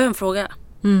 Men då har jag en fråga.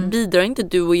 Bidrar inte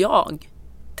du och jag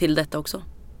till detta också?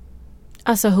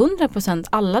 Alltså 100%,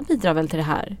 alla bidrar väl till det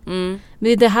här. Men det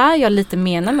är det här jag lite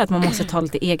menar med att man måste ta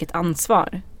lite eget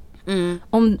ansvar.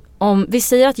 Om vi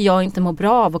säger att jag inte mår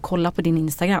bra av att kolla på din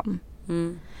Instagram.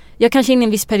 Jag kanske är inne i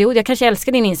en viss period, jag kanske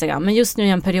älskar din Instagram, men just nu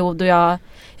är en period då jag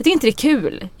tycker inte det är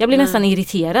kul. Jag blir nästan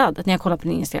irriterad när jag kollar på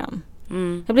din Instagram.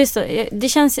 Jag blir det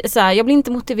känns så här, jag blir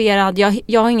inte motiverad,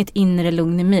 jag har inget inre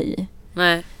lugn i mig.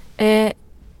 Nej.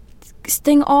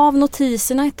 Stäng av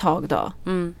notiserna ett tag då.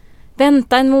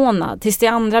 Vänta en månad tills det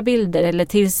är andra bilder eller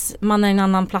tills man är en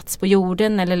annan plats på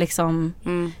jorden eller liksom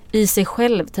i sig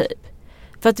själv typ.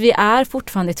 För att vi är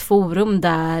fortfarande ett forum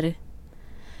där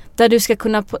du ska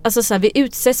kunna, alltså så här, vi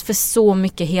utsätts för så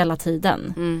mycket hela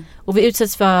tiden. Och vi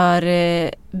utsätts för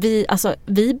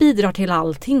vi bidrar till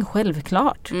allting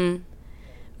självklart.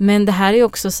 Men det här är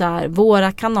också så här,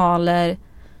 våra kanaler,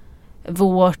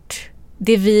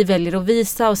 det vi väljer att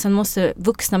visa, och sen måste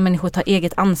vuxna människor ta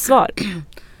eget ansvar.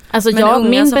 Alltså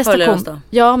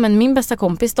men min bästa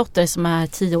kompis dotter som är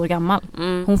 10 år gammal,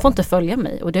 hon får inte följa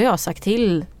mig, och det har jag sagt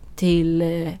till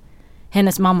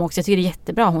hennes mamma också. Jag tycker det är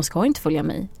jättebra, hon ska inte följa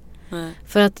mig. Nej.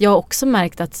 För att jag har också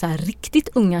märkt att så här, riktigt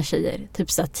unga tjejer,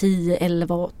 typ så här 10,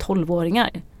 11 och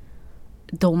 12-åringar,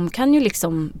 de kan ju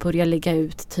liksom börja lägga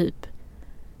ut typ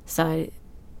så här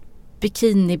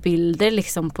bikinibilder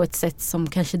liksom på ett sätt som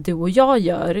kanske du och jag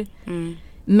gör.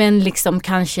 Men liksom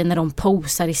kanske när de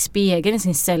posar i spegeln i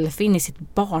sin selfie in i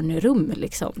sitt barnrum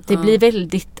liksom. Det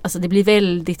blir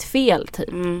väldigt fel typ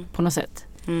på något sätt.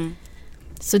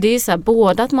 Så det är så här,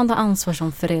 både att man tar ansvar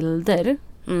som förälder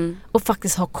och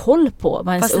faktiskt ha koll på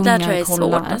vad ens unga kollar. Fast det där tror jag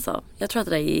är svårt alltså. Jag tror att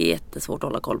det där är jättesvårt att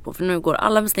hålla koll på. För nu går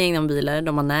alla med sina egna mobiler,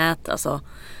 de har nät, alltså.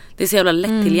 Det är så jävla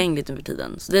lättillgängligt nu för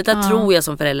tiden. Så det där tror jag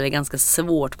som förälder är ganska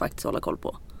svårt faktiskt att hålla koll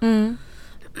på. Men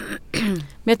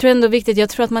jag tror ändå viktigt, jag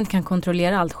tror att man inte kan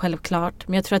kontrollera allt självklart.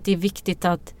 Men jag tror att det är viktigt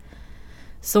att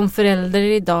som förälder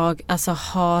idag alltså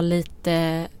ha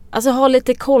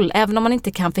lite koll. Även om man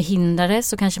inte kan förhindra det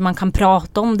så kanske man kan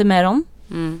prata om det med dem.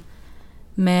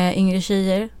 Med yngre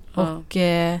tjejer. Och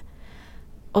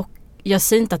jag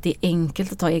säger inte att det är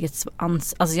enkelt att ta eget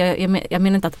ansvar. Alltså jag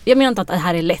menar inte att det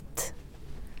här är lätt.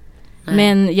 Nej.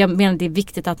 Men jag menar att det är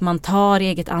viktigt att man tar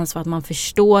eget ansvar. Att man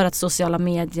förstår att sociala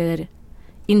medier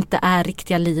inte är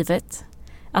riktiga livet.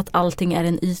 Att allting är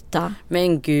en yta.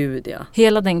 Men gud, ja.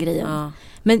 Hela den grejen. Ja.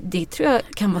 Men det tror jag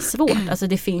kan vara svårt. Alltså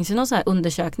det finns ju någon sån här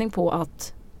undersökning på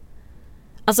att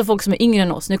alltså folk som är yngre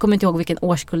än oss, nu kommer jag inte ihåg vilken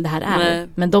årskull det här är. Nej.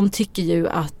 Men de tycker ju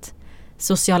att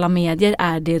sociala medier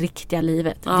är det riktiga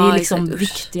livet. Det är liksom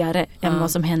viktigare än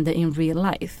vad som händer in real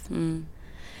life.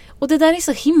 Och det där är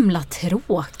så himla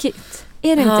tråkigt.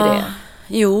 Är det inte det?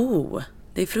 Jo,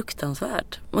 det är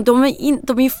fruktansvärt. Och de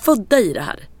är ju födda i det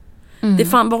här. Det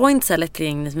var inte så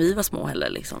lättillgängligt när vi var små heller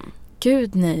liksom.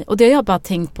 Gud nej. Och det har jag bara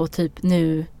tänkt på typ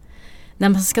nu när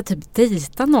man ska typ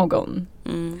dejta någon.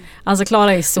 Alltså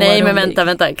Klara är så nej rolig. Men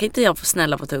vänta. Kan inte jag få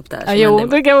snälla få ta upp det här? Ja, jo,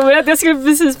 det kan vara att jag skulle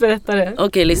precis berätta det.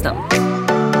 Okej, lyssna.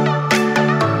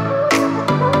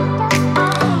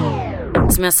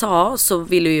 som jag sa så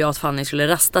ville ju jag att Fanny skulle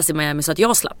rastas i Miami så att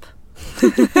jag slapp.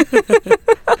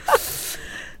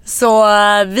 Så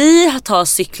vi tar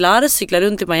cyklar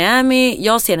runt i Miami.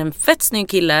 Jag ser en fett snygg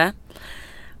kille.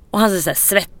 Och han är så här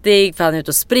svettig för han är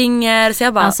ute och springer. Så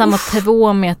jag bara, han var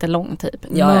 2 meter lång typ.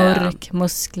 Mörk,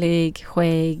 musklig,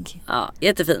 skägg. Ja,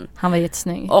 jättefin. Han var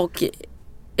jättesnygg. Och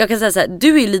jag kan säga så här,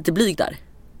 du är ju lite blyg där.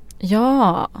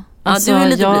 Ja, alltså, du är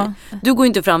lite blyg. Du går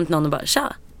inte fram till någon och bara,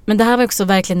 tja. Men det här var också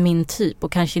verkligen min typ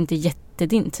och kanske inte jätte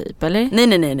din typ, eller?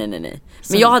 Nej.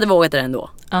 Men jag hade vågat det ändå.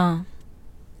 Ja.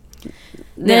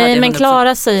 Nej, men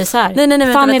Klara säger så här.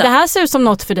 Nej, Fanny, det här ser ut som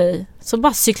något för dig. Så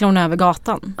bara cyklar hon över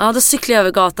gatan. Ja, då cyklar jag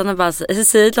över gatan och bara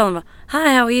säger till honom bara, hi,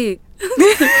 how are you?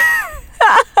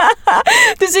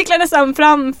 Du cyklar nästan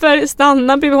framför,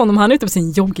 stannar bredvid honom. Han är ute på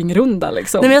sin joggingrunda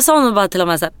liksom. Nej, men jag sa honom bara till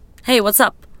honom så här, hey, what's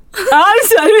up?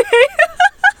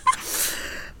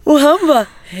 Och han bara,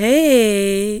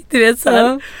 hej. Du vet så här.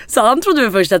 Ja. Så han trodde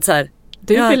väl först att så här, att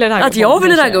jag ville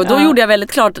ragga. Och då gjorde jag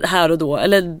väldigt klart här och då,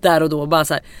 eller där och då, bara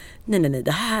så här, nej,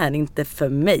 det här är inte för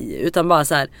mig. Utan bara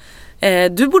så här,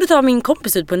 du borde ta min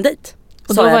kompis ut på en dejt.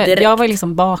 Och då jag var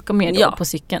liksom bakom er då, på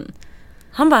cykeln.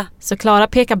 Han bara, så Klara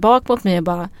pekar bak mot mig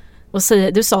och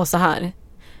säger, du sa så här,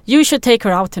 you should take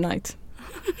her out tonight.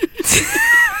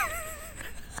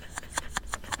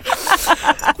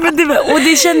 Men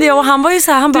det kände jag, och han var ju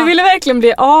så här, han bara, du ville verkligen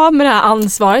bli av med det här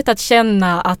ansvaret att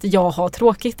känna att jag har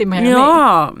tråkigt i Miami.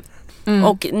 Ja.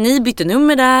 Och ni bytte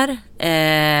nummer där.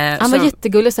 Han var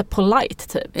jättegullig, så polite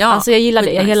typ. Ja, alltså jag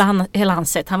gillade hela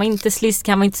hans sätt. Han var inte slisk,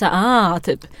 han var inte så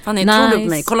typ. Fan, ni trodde på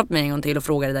mig. Kolla på mig en gång till och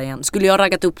fråga det där igen. Skulle jag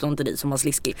raggat upp någon till dig som var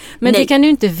sliskig? Men det kan du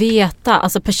inte veta.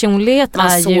 Alltså personlighet man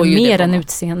är ju mer än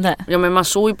utseende. Ja, men man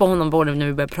såg ju på honom både när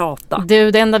vi började prata.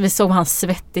 Det enda vi såg var hans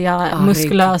svettiga,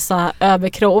 muskulösa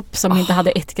överkropp som inte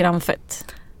hade 1 gram fett.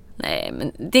 Nej,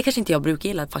 men det kanske inte jag brukar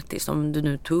gilla faktiskt, om du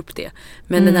nu tog upp det.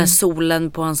 Men den här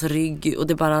solen på hans rygg och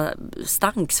det bara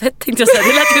stank svett, tänkte jag säga.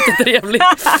 Det lät inte trevligt.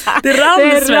 Det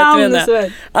rann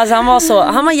svett. Alltså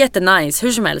han var jättenice,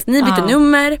 hur som helst. Ni bytte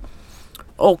nummer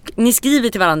och ni skriver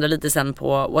till varandra lite sen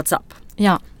på WhatsApp.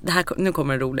 Ja. Nu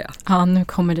kommer det roliga. Ja, nu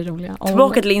kommer det roliga.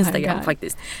 Tillbaka till Instagram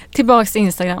faktiskt. Tillbaka till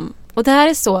Instagram. Och det här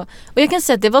är så, och jag kan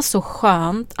säga att det var så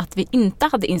skönt att vi inte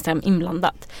hade Instagram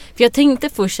inblandat. För jag tänkte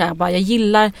först så här, bara, jag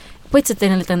gillar på ett sätt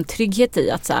en liten trygghet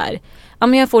i att så här, ja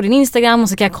men jag får din Instagram och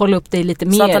så kan jag kolla upp dig lite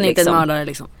mer. Så att han inte är mördare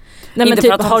liksom. Nej, men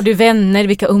typ, har du vänner,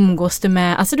 vilka umgås du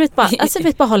med? Alltså du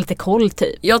vet bara ha lite koll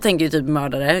typ. Jag tänker ju typ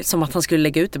mördare, som att han skulle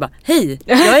lägga ut det bara, hej,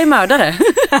 jag är mördare.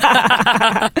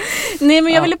 Nej,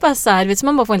 men jag ville bara så här, vet, så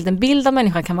man bara får en liten bild av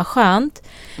människan, kan vara skönt.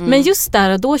 Men just där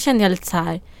och då kände jag lite så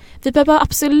här, vi behöver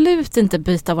absolut inte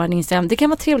byta vår Instagram. Det kan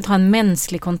vara trevligt att ha en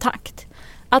mänsklig kontakt.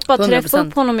 Att bara 100%. Träffa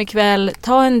upp honom ikväll,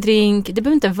 ta en drink. Det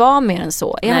behöver inte vara mer än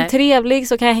så. Är han trevlig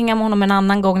så kan jag hänga med honom en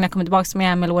annan gång när jag kommer tillbaka som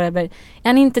jag är eller whatever. Är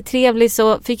han inte trevlig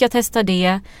så fick jag testa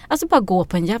det. Alltså bara gå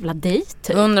på en jävla dejt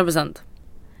typ. 100%.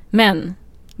 Men,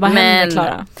 vad händer,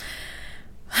 Klara?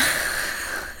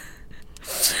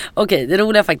 Okej, det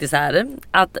roliga faktiskt är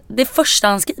att det första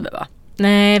han skriver, va?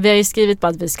 Nej, vi har ju skrivit på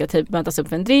att vi ska typ mötas upp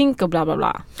för en drink och bla bla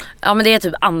bla. Ja, men det är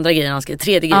typ andra grejen han skriver.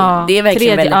 Tredje grejen. Det är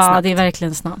verkligen väldigt snabbt. Ja, det är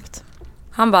verkligen snabbt.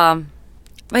 Han bara,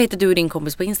 vad heter du och din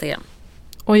kompis på Instagram?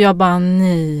 Och jag bara,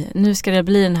 nej, nu ska det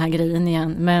bli den här grejen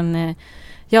igen. Men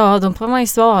ja, de får man ju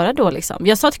svara då liksom.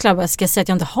 Jag sa till Klara, ska jag säga att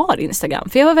jag inte har Instagram?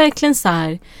 För jag var verkligen så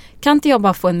här, kan inte jag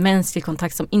bara få en mänsklig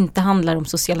kontakt som inte handlar om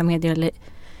sociala medier eller...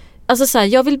 Alltså så här,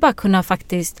 jag vill bara kunna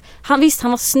faktiskt... Han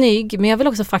var snygg, men jag vill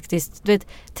också faktiskt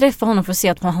träffa honom för att se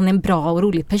att han är en bra och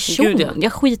rolig person. Gud, ja.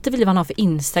 Jag skiter väl i vad han har för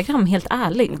Instagram, helt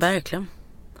ärligt. Verkligen.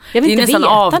 Jag vill det är inte nästan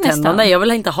avtändande. Nästan. Jag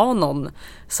vill inte ha någon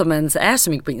som ens är så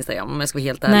mycket på Instagram, om jag ska vara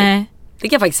helt ärlig. Nej. Det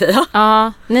kan jag faktiskt säga.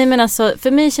 Ja, nej men alltså,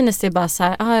 för mig kändes det bara så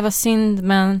här, jag var synd,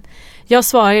 men jag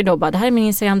svarar ju då bara, det här är min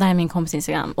Instagram, det här är min kompis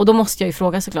Instagram. Och då måste jag ju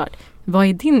fråga såklart, vad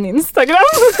är din Instagram?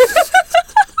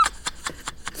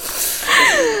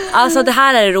 Alltså det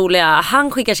här är det roliga.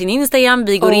 Han skickar sin Instagram,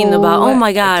 vi går in och bara, oh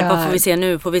my god, vad får vi se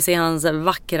nu? Får vi se hans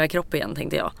vackra kropp igen,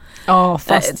 tänkte jag. Ja,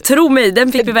 fast tro mig,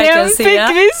 den fick vi verkligen se. Den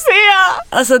fick vi se!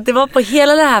 Alltså det var på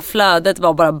hela det här flödet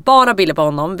var bara bilder på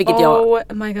honom, vilket Oh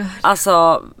my god.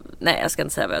 Alltså, nej jag ska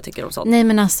inte säga vad jag tycker om sånt. Nej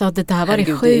men alltså det där var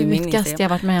det sjukaste jag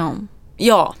varit med om.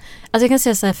 Ja. Alltså jag kan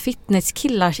säga så här,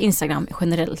 fitnesskillars Instagram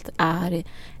generellt är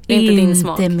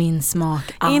inte min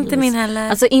smak alls. Inte min heller.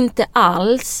 Alltså inte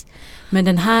alls. Men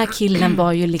den här killen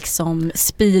var ju liksom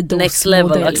Speedos next level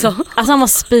modell. Alltså han var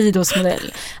Speedos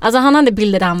modell. Alltså han hade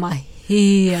bilder där han var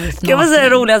helt kan man säga den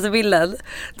roligaste bilden?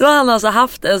 Då har han alltså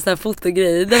haft en sån här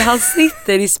fotogrej där han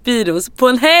sitter i Speedos på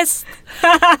en häst.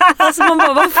 Alltså man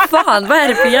bara, vad fan, vad är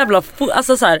det för jävla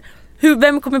alltså så här,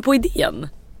 vem kommer på idén?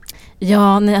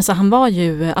 Ja, nej, alltså han var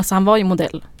ju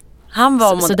modell. Han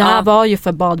var modell. Så det här var ju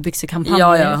för badbyxekampanjen.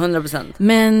 Ja, 100%.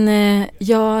 Men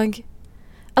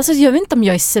jag vet inte om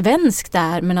jag är svensk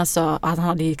där, men alltså att han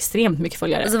hade extremt mycket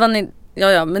följare. Alltså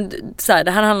men så här,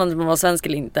 det här handlar inte om att vara svensk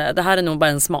eller inte. Det här är nog bara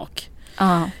en smak.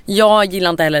 Jag gillar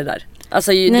inte heller det där.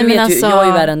 Alltså du vet ju, jag är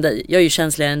ju värre än dig. Jag är ju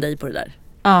känsligare än dig på det där.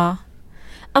 Ja.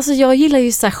 Alltså jag gillar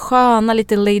ju så här sköna,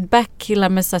 lite laid back killar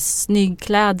med så här snygg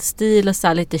klädstil och så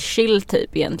här lite chill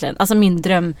typ egentligen. Alltså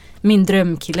min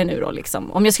drömkille nu då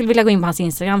liksom. Om jag skulle vilja gå in på hans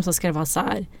Instagram så ska det vara så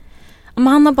här. Om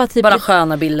han har bara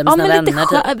sköna bilder med sina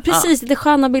vänner typ. Precis, lite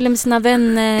sköna bilder med sina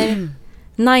vänner.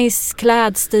 Nice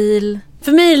klädstil.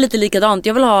 För mig är det lite likadant.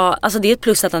 Jag vill ha, alltså det är ett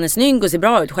plus att han är snygg och ser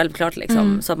bra ut, självklart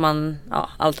liksom. Så att man,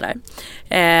 allt det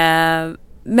där.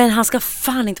 Men han ska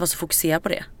fan inte vara så fokuserad på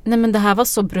det. Nej, men det här var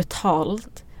så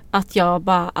brutalt att jag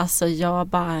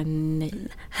bara nej.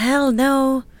 Hell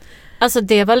no. Alltså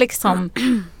det var liksom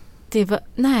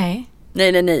nej.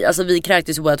 Nej, alltså vi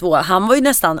kräktes båda två. Han var ju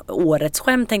nästan årets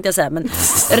skämt tänkte jag säga. Men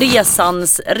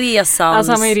resans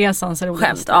alltså han var ju resans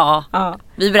skämt, ja.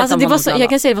 Vi alltså det var så, jag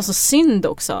kan säga det var så synd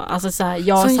också. Alltså så här,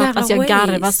 jag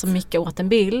garvade så mycket åt en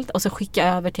bild. Och så skickade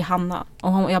jag över till Hanna.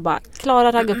 Och jag bara,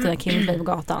 Klara ragga upp den här killen på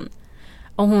gatan.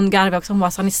 Och hon garvade också, hon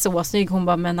bara, han är så snygg. Hon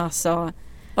bara, men alltså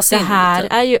det här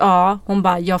är ju, hon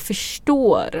bara, jag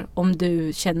förstår om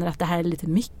du känner att det här är lite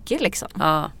mycket liksom.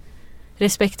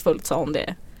 Respektfullt sa hon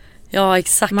det. Ja,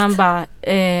 exakt. Man bara,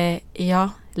 ja,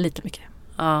 lite mycket.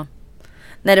 Ja.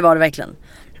 Nej, det var det verkligen.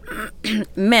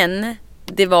 Men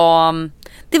det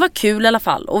var kul i alla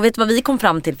fall. Och vet du vad vi kom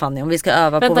fram till, Fanny? Om vi ska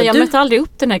öva på vad jag mötte aldrig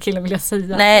upp den här killen, vill jag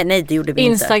säga. Nej, det gjorde vi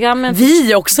Instagram, inte.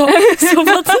 Vi också.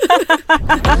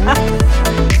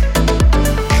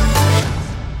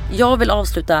 Jag vill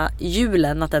avsluta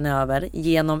julen, att den är över,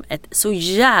 genom ett så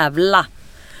jävla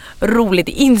roligt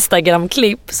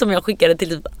Instagram-klipp som jag skickade till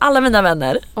typ alla mina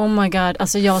vänner. Oh my god,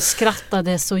 alltså jag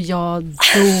skrattade så jag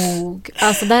dog.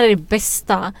 Alltså det här är det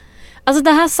bästa. Alltså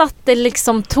det här satte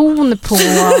liksom ton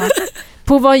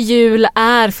på vad jul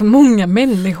är för många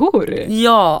människor.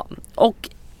 Ja, och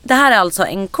det här är alltså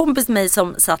en kompis med mig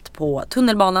som satt på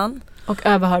tunnelbanan. Och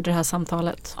överhörde det här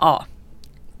samtalet. Ja.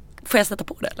 Får jag sätta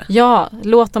på det eller? Ja,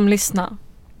 låt dem lyssna.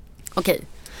 Okej.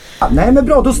 Nej men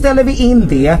bra, då ställer vi in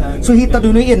det. Så hittar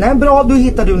du då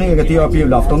hittar du något eget att göra på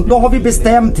julafton. Då har vi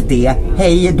bestämt det.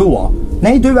 Hej då.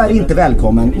 Nej, du är inte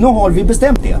välkommen. Nu har vi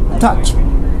bestämt det. Tack.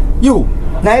 Jo.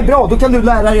 Nej, bra. Då kan du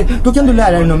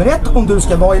lära dig nummer 1. Om du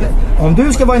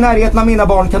ska vara i närheten av mina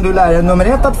barn kan du lära dig nummer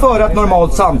 1 att föra ett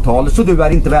normalt samtal. Så du är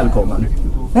inte välkommen.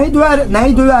 Nej,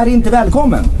 du är inte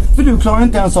välkommen. För du klarar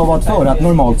inte ens av att föra ett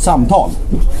normalt samtal.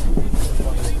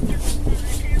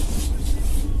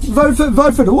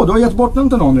 Varför då? Du har gett bort den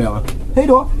till någon redan. Hej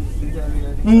då.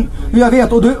 Jag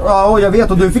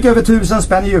vet och du fick över 1000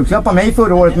 spänn i julklapp av mig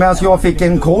förra året medan jag fick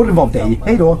en korv av dig.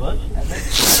 Hej då.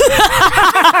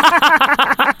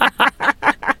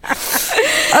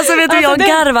 Alltså vet du, jag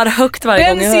garvar högt varje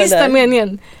gång jag hör det. Den sista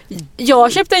meningen.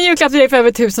 Jag köpte en julklapp till dig för över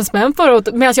 1000 spänn förra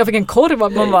året medan jag fick en korv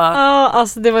av dig.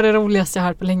 Alltså det var det roligaste jag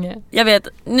hört på länge. Jag vet,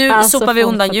 nu sopar vi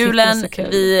undan julen.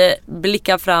 Vi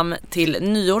blickar fram till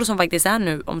nyår som faktiskt är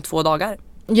nu om 2 dagar.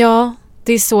 Ja,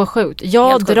 det är så sjukt.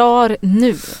 Jag drar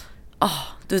nu.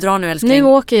 Du drar nu, älskling. Nu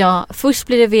åker jag. Först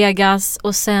blir det Vegas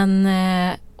och sen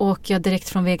åker jag direkt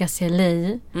från Vegas till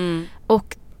LA.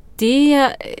 Och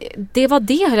det var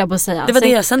det, höll jag på att säga. Det var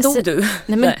det, sen dog du.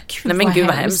 Nej men gud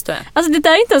vad hemskt du är. Alltså det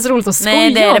där är inte ens roligt att skoja.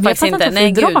 Nej, det är det faktiskt inte.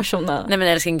 Nej, nej men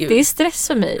älskling, gud. Det är stress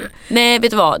för mig. Nej,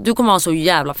 vet du vad? Du kommer ha så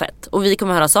jävla fett. Och vi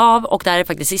kommer höras av. Och det här är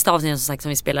faktiskt sista avsnittet som sagt som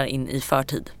vi spelar in i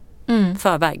förtid.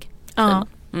 Förväg. Ja.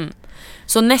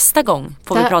 Så nästa gång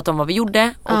får vi prata om vad vi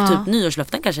gjorde. Och typ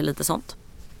nyårslöften, kanske lite sånt.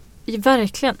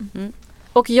 Verkligen.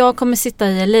 Och jag kommer sitta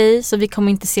i LA, så vi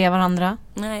kommer inte se varandra.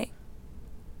 Nej.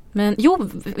 Men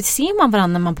ser man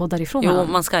varandra när man poddar ifrån varandra?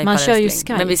 Jo, man skypar. Man kör ju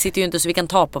Skype. Men vi sitter ju inte så vi kan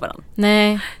ta på varandra.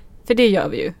 Nej, för det gör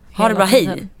vi ju. Ha det bra,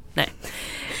 hej. Nej.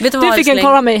 Vet du fick en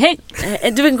koll av mig, hej.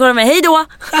 Du fick en koll av mig, hej då.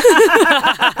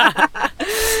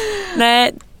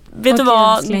 Nej, vet du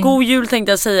vad? Älskling. God jul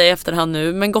tänkte jag säga i efterhand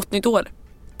nu, men gott nytt år.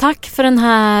 Tack för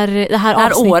det här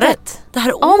avsnittet. Året. Det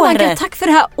här året. Oh my god, tack för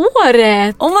det här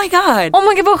året. Oh my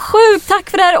god, vad sjukt. Tack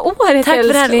för det här året, tack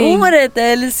älskling. Tack för det här året,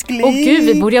 älskling. Och gud,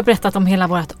 vi borde ha berättat om hela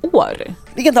vårt år.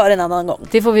 Vi kan ta det en annan gång.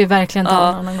 Det får vi verkligen ta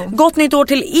en annan gång. Gott nytt år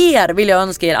till er vill jag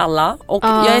önska er alla. Och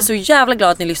jag är så jävla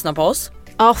glad att ni lyssnar på oss.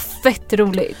 Ja, fett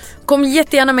roligt. Kom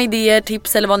jättegärna med idéer,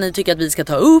 tips eller vad ni tycker att vi ska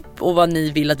ta upp. Och vad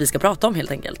ni vill att vi ska prata om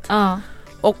helt enkelt.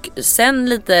 Och sen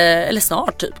lite, eller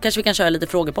snart typ, kanske vi kan köra lite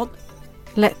frågepodd.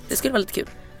 Lätt. Det skulle vara lite kul.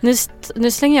 Nu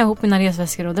slänger jag ihop mina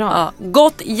resväskor och drar. Ja,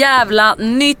 gott jävla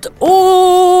nytt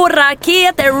år!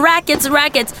 Raketer, rackets.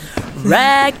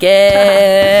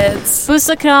 Puss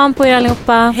och kram på er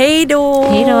allihopa. Hej då!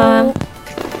 Hej då!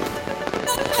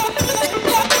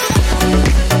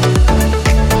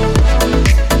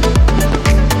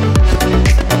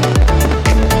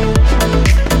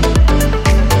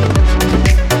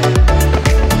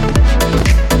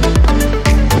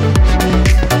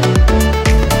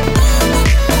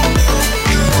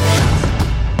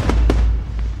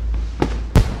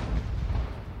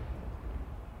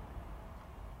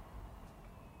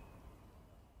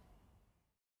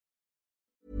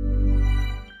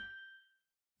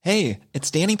 Hey,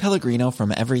 it's Danny Pellegrino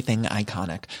from Everything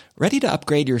Iconic. Ready to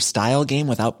upgrade your style game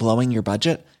without blowing your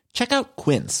budget? Check out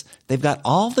Quince. They've got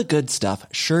all the good stuff,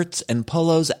 shirts and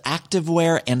polos,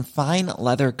 activewear, and fine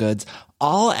leather goods,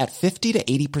 all at 50 to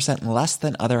 80% less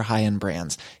than other high-end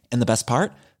brands. And the best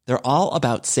part? They're all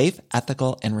about safe,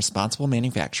 ethical, and responsible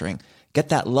manufacturing. Get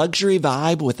that luxury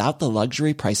vibe without the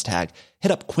luxury price tag.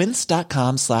 Hit up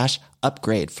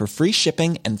quince.com/upgrade for free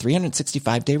shipping and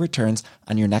 365-day returns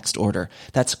on your next order.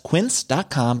 That's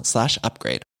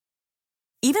quince.com/upgrade.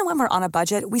 Even when we're on a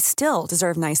budget, we still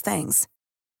deserve nice things.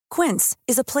 Quince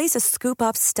is a place to scoop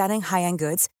up stunning high-end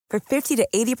goods for 50 to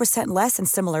 80% less than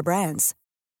similar brands.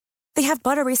 They have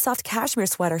buttery soft cashmere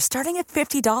sweaters starting at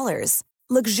 $50,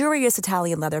 luxurious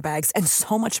Italian leather bags, and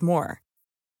so much more.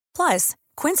 Plus,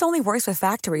 Quince only works with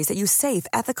factories that use safe,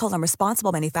 ethical, and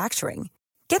responsible manufacturing.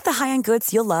 Get the high-end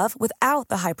goods you'll love without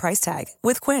the high price tag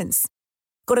with Quince.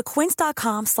 Go to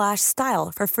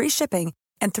quince.com/style for free shipping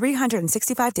and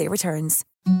 365-day returns.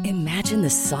 Imagine the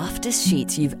softest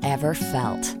sheets you've ever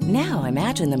felt. Now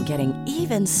imagine them getting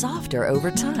even softer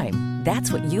over time.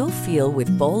 That's what you'll feel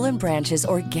with Boll & Branch's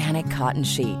organic cotton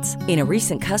sheets. In a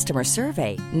recent customer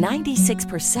survey,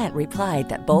 96% replied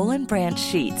that Boll & Branch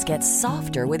sheets get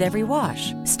softer with every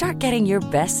wash. Start getting your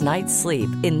best night's sleep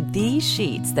in these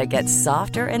sheets that get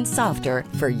softer and softer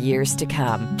for years to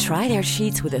come. Try their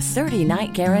sheets with a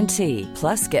 30-night guarantee.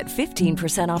 Plus, get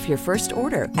 15% off your first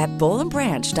order at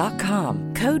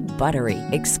bollandbranch.com. Code BUTTERY.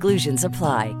 Exclusions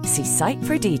apply. See site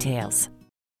for details.